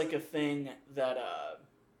that's like a thing that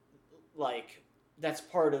like that's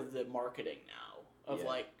part of the marketing now of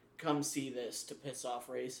like come see this to piss off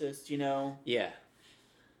racists, you know? Yeah.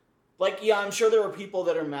 Like, yeah, I'm sure there were people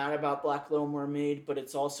that are mad about Black Little Mermaid, but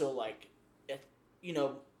it's also like you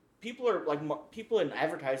know, people are like people in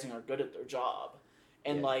advertising are good at their job,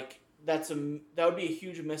 and like that would be a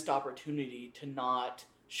huge missed opportunity to not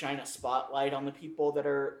shine a spotlight on the people that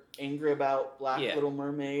are angry about Black Little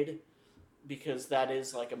Mermaid, because that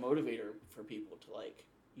is like a motivator for people to like,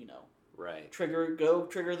 you know, trigger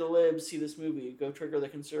the libs, see this movie, go trigger the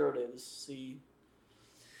conservatives, see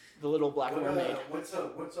the Little Black Mermaid. What's a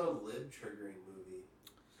lib triggering movie?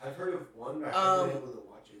 I've heard of one, but I haven't been able to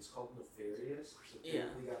watch it. It's called Nefarious. It's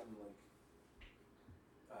apparently gotten like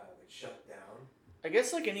shut down. I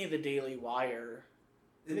guess like any of the Daily Wire.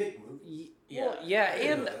 They make movies. Well,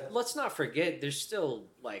 and let's not forget, there's still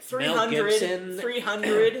like 300, Mel Gibson,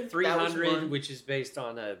 300, which is based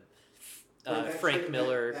on a Like Frank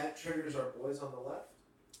Miller. That triggers our boys on the left.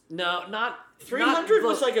 No, not 300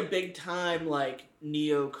 was like a big time like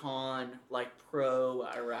neocon, like pro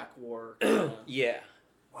Iraq war. Yeah.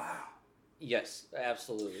 Wow. Yes,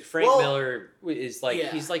 absolutely. Frank Miller is like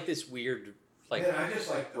he's like this weird like I just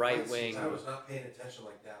like right wing. I was not paying attention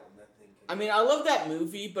like that when that thing came I mean, I love that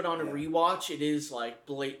movie, but on a rewatch, it is like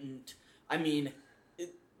blatant. I mean,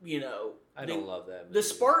 you know, I don't love that movie. The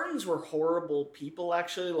Spartans were horrible people,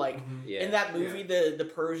 actually. Like in that movie, the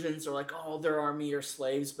Persians are like, oh, their army are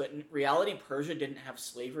slaves, but in reality, Persia didn't have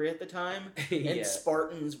slavery at the time, and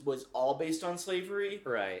Spartans was all based on slavery.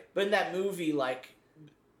 Right. But in that movie, like,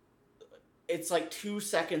 it's like 2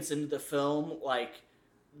 seconds into the film, like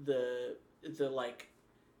the like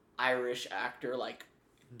Irish actor like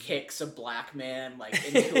kicks a black man like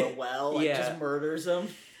into a well, like just murders him.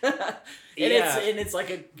 It's like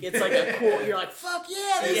a cool. You're like, fuck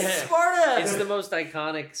yeah, this is Sparta. It's the most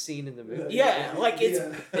iconic scene in the movie. Yeah, like it's.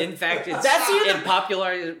 In fact, it's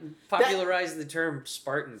popularized the term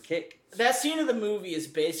Spartan kick. That scene of the movie is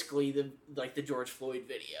basically the George Floyd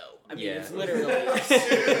video. I mean, it's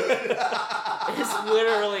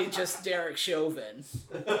literally just Derek Chauvin.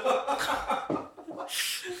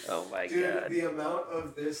 Oh my god! The amount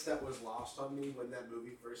of this that was lost on me when that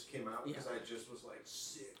movie first came out, because I just was like,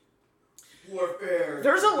 sick warfare.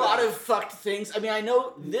 There's a lot of fucked things. I mean, I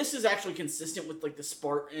know this is actually consistent with like the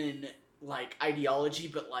Spartan like ideology,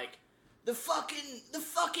 but like the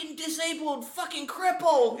fucking disabled fucking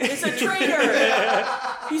cripple is a traitor.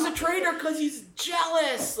 He's a traitor because he's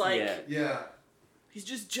jealous. Like he's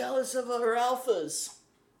just jealous of our alphas.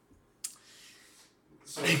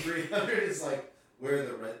 So 300 is like where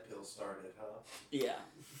the red pill started, huh? Yeah,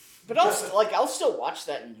 but I'll still watch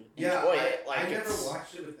that and enjoy it. Like I never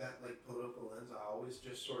watched it with that like political lens. I always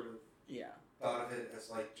just sort of thought of it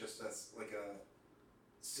as like as like a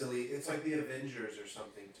silly. It's like the Avengers or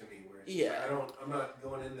something to me, where it's like, I'm not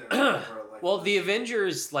going in there for like. Well, the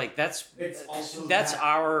Avengers, like that's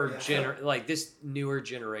our like this newer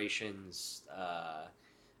generation's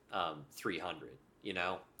 300. You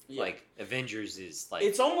know. Yeah. Like Avengers is like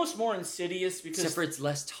it's almost more insidious because except for it's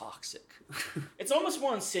less toxic. It's almost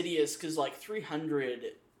more insidious because like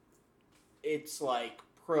 300, it's like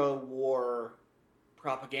pro-war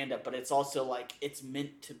propaganda, but it's also like it's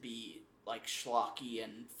meant to be like schlocky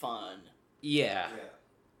and fun. Yeah.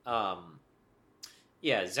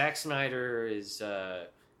 Zack Snyder is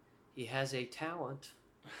he has a talent.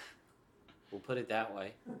 We'll put it that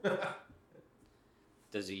way.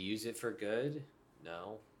 Does he use it for good?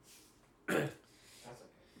 No.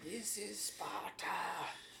 This is Sparta.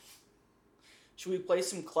 Should we play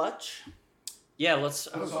some Clutch? Yeah, let's.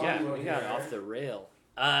 We got off the rail.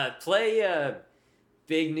 Play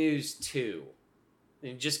Big News 2.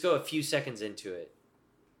 And just go a few seconds into it.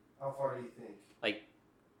 How far do you think? Like,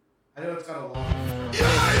 I know it's got a long.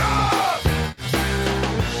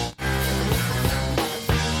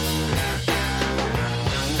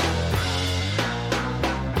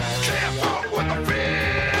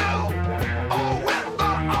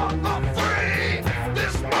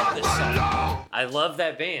 I love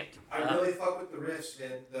that band. I really fuck with the riffs,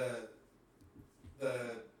 and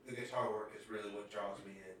the guitar work is really what draws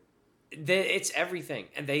me in. It's everything,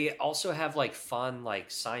 and they also have like fun like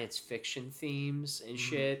science fiction themes and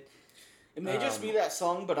shit. It may just be that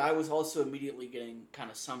song, but I was also immediately getting kind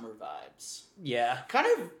of summer vibes. Yeah, kind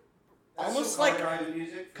of almost like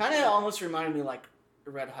almost reminded me like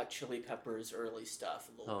Red Hot Chili Peppers early stuff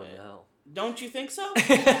a little bit. Oh no. Don't you think so?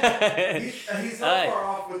 He's not far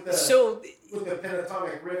off with the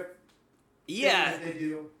pentatonic riff. Yeah, they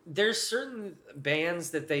do. There's certain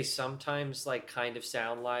bands that they sometimes like kind of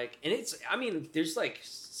sound like, and there's like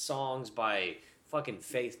songs by fucking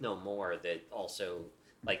Faith No More that also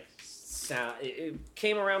like sound. It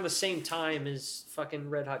came around the same time as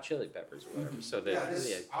fucking Red Hot Chili Peppers or whatever. So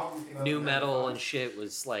the new metal and shit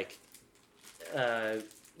was like.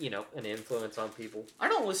 an influence on people. I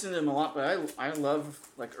don't listen to them a lot, but I love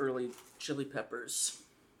like early Chili Peppers.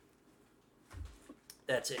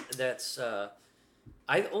 That's it. That's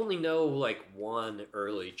I only know like one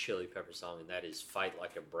early Chili Pepper song, and that is "Fight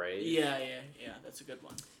Like a Brave." Yeah, that's a good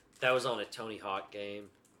one. That was on a Tony Hawk game.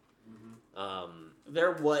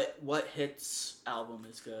 Their What Hits album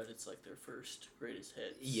is good. It's like their first greatest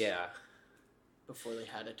hits. Yeah. Before they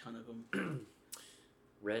had a ton of them.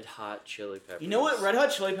 Red Hot Chili Peppers. You know what? Red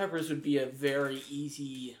Hot Chili Peppers would be a very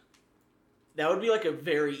easy... That would be like a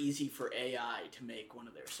very easy for AI to make one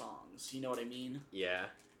of their songs. You know what I mean? Yeah.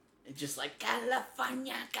 It's just like,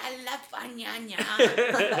 California, California.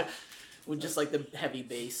 With just like the heavy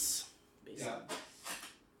bass. Yeah.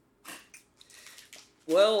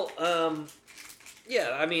 Well,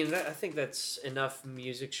 yeah, I mean, I think that's enough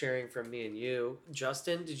music sharing from me and you.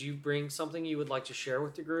 Justin, did you bring something you would like to share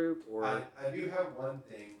with the group? Or I do have one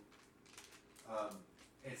thing.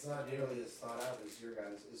 It's not nearly as thought out as your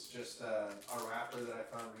guys. It's just a rapper that I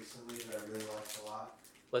found recently that I really liked a lot.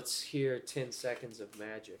 Let's hear 10 Seconds of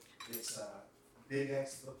Magic. It's Big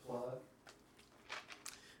X the Plug.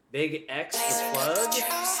 Big X the Plug?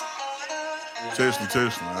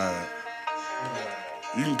 Testing. All right.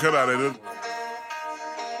 You can cut out of it.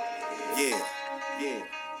 Yeah.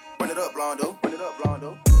 Run it up, Blondo.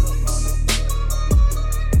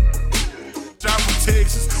 Shot from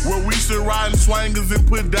Texas, where we should ride in swangers and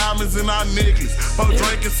put diamonds in our necklace. Pour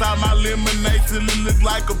drink inside my lemonade till it look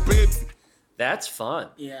like a Pepsi. That's fun.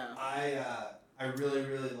 Yeah. I really,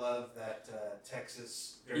 really love that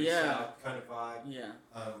Texas, very South kind of vibe. Yeah.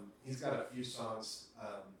 He's got a few songs.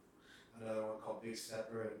 Another one called Big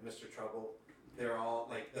Stepper and Mr. Trouble. They're all,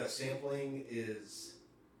 like, the sampling is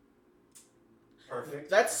perfect.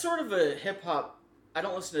 That's sort of a hip-hop... I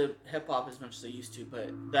don't listen to hip-hop as much as I used to,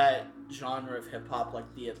 but that genre of hip-hop,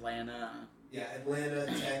 like the Atlanta... Yeah, Atlanta,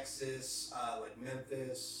 Texas, like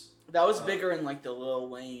Memphis. That was bigger in, like, the Lil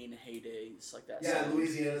Wayne heydays, like that. Yeah,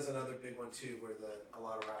 Louisiana's another big one, too, where a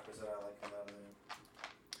lot of rappers that I like come out of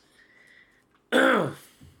there.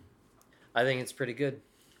 I think it's pretty good.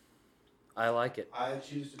 I like it. I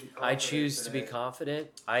choose to be confident. I choose to be confident.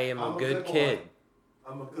 I am a good kid.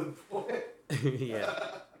 I'm a good boy. Yeah.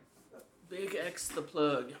 Big X the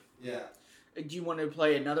Plug. Yeah. Do you want to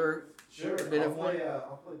play another bit of one?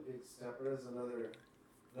 I'll play Big Stepper as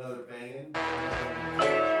another banging.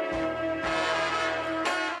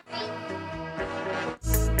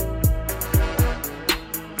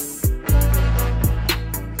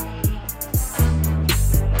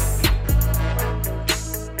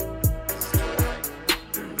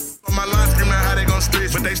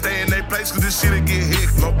 But they stay in their place cause this shit'll get hit.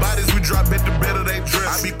 No bodies we drop at the better they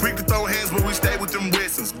dress. I be quick to throw hands but we stay with them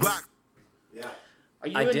Westons. Glock. Yeah.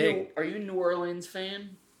 Are you a New Orleans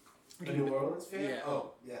fan? A New Orleans fan? Yeah.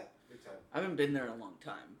 Oh, yeah. Big time. I haven't been there in a long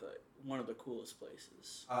time, but one of the coolest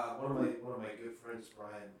places. One of my good friends,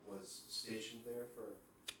 Brian, was stationed there for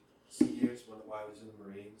some years while I was in the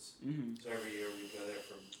Marines. Mm-hmm. So every year we'd go there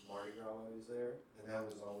for Mardi Gras while I was there, and that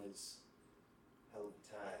was always hell of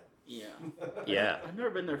a time. Yeah. Yeah. I've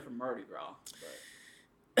never been there for Mardi Gras,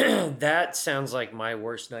 but that sounds like my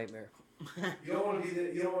worst nightmare. You don't want to be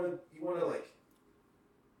there. You want to like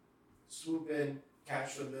swoop in,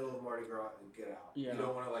 catch the middle of Mardi Gras, and get out. Yeah. You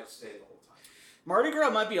don't want to like stay the whole time. Mardi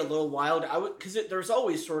Gras might be a little wild. Because there's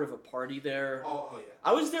always sort of a party there. Oh yeah.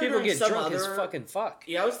 I was there People during get some drunk other as fucking fuck.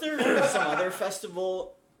 Yeah, I was there during some other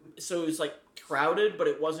festival, so it was like crowded, but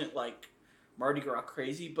it wasn't like Mardi Gras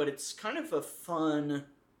crazy. But it's kind of a fun.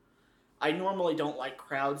 I normally don't like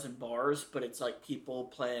crowds and bars, but it's like people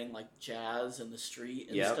playing like jazz in the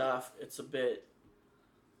street and stuff. It's a bit,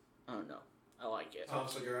 I don't know. I like it. Tom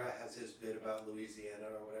Segura has his bit about Louisiana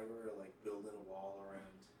or whatever, like building a wall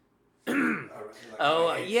around.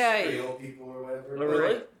 Creole people or whatever. Oh,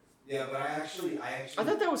 really? Yeah, but I actually. I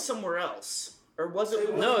thought that was somewhere else, or was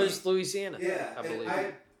it? No, it was Louisiana. Yeah, I believe.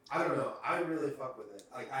 I don't know. I really fuck with it.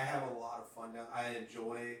 Like, I have a lot of fun now. I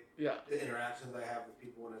enjoy the interactions I have with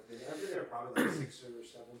people when I've been there probably like 6 or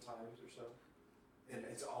 7 times or so. And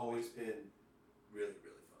it's always been really,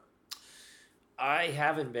 really fun. I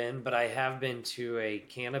haven't been, but I have been to a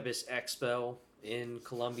cannabis expo in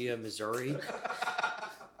Columbia, Missouri.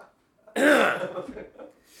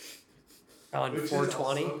 On Which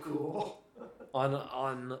 420. Is also cool.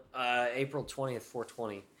 On April 20th,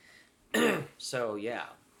 420. So, yeah.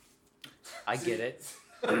 I get it.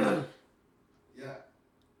 Yeah.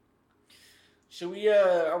 Should we,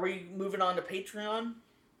 are we moving on to Patreon?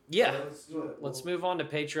 Yeah. Let's do it. Let's move on to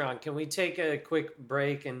Patreon. Can we take a quick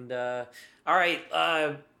break? And, all right,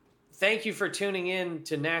 thank you for tuning in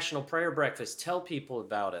to National Prayer Breakfast. Tell people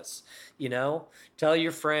about us. Tell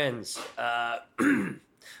your friends.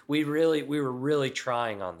 We were really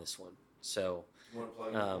trying on this one. So, You want to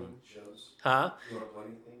plug anything? Shows? Huh? You want to plug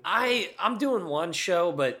anything? I'm doing one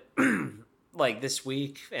show, but like this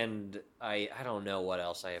week, and I don't know what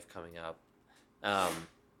else I have coming up.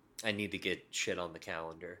 I need to get shit on the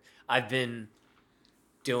calendar. I've been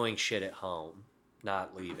doing shit at home,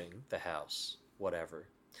 not leaving the house, whatever.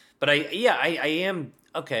 But I am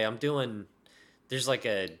okay. I'm doing. There's like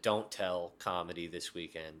a don't tell comedy this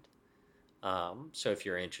weekend. So if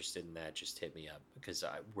you're interested in that, just hit me up because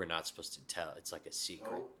we're not supposed to tell. It's like a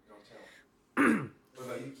secret. No, don't tell. What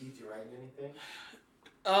about you, Keith? You writing anything?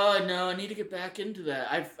 No, I need to get back into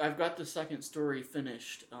that. I've got the second story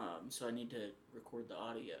finished, so I need to record the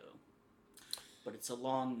audio. But it's a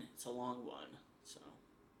long one. So.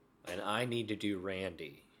 And I need to do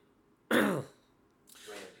Randy.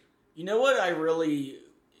 You know what?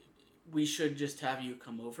 We should just have you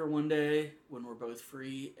come over one day when we're both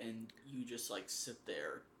free, and you just like sit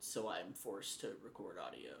there, so I'm forced to record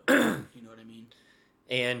audio. You know what I mean?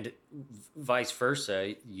 And vice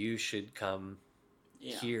versa, you should come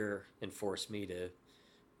here and force me to,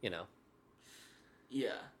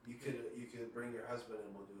 Yeah. You could bring your husband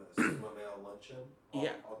and we'll do a Sigma male luncheon.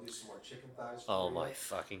 I'll do some more chicken thighs. Oh my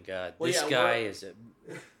fucking god! Well, this guy is a.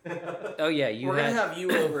 Oh yeah, we're gonna have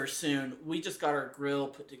you over soon. We just got our grill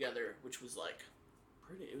put together, which was like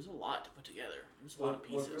pretty. It was a lot to put together. It was a lot of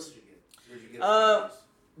pieces. What grill did you get? Where'd you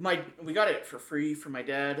get it? We got it for free for my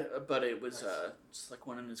dad, but it was just like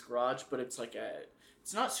one in his garage. But it's like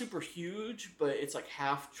it's not super huge, but it's like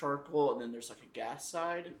half charcoal, and then there's like a gas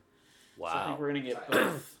side. Wow. So I think we're gonna get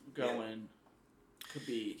both going. Could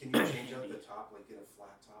be. Can you change up the top, like get a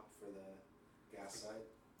flat top for the gas side?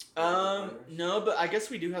 No, but I guess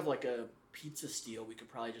we do have like a pizza steel we could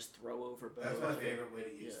probably just throw over both. That's my favorite way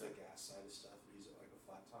to use the gas side of stuff. Use it like a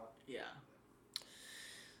flat top. Yeah.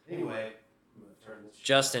 Anyway, I'm gonna turn this.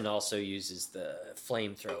 Justin also uses the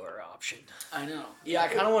flamethrower option. I know. Yeah, I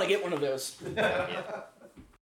kind of want to get one of those. Yeah.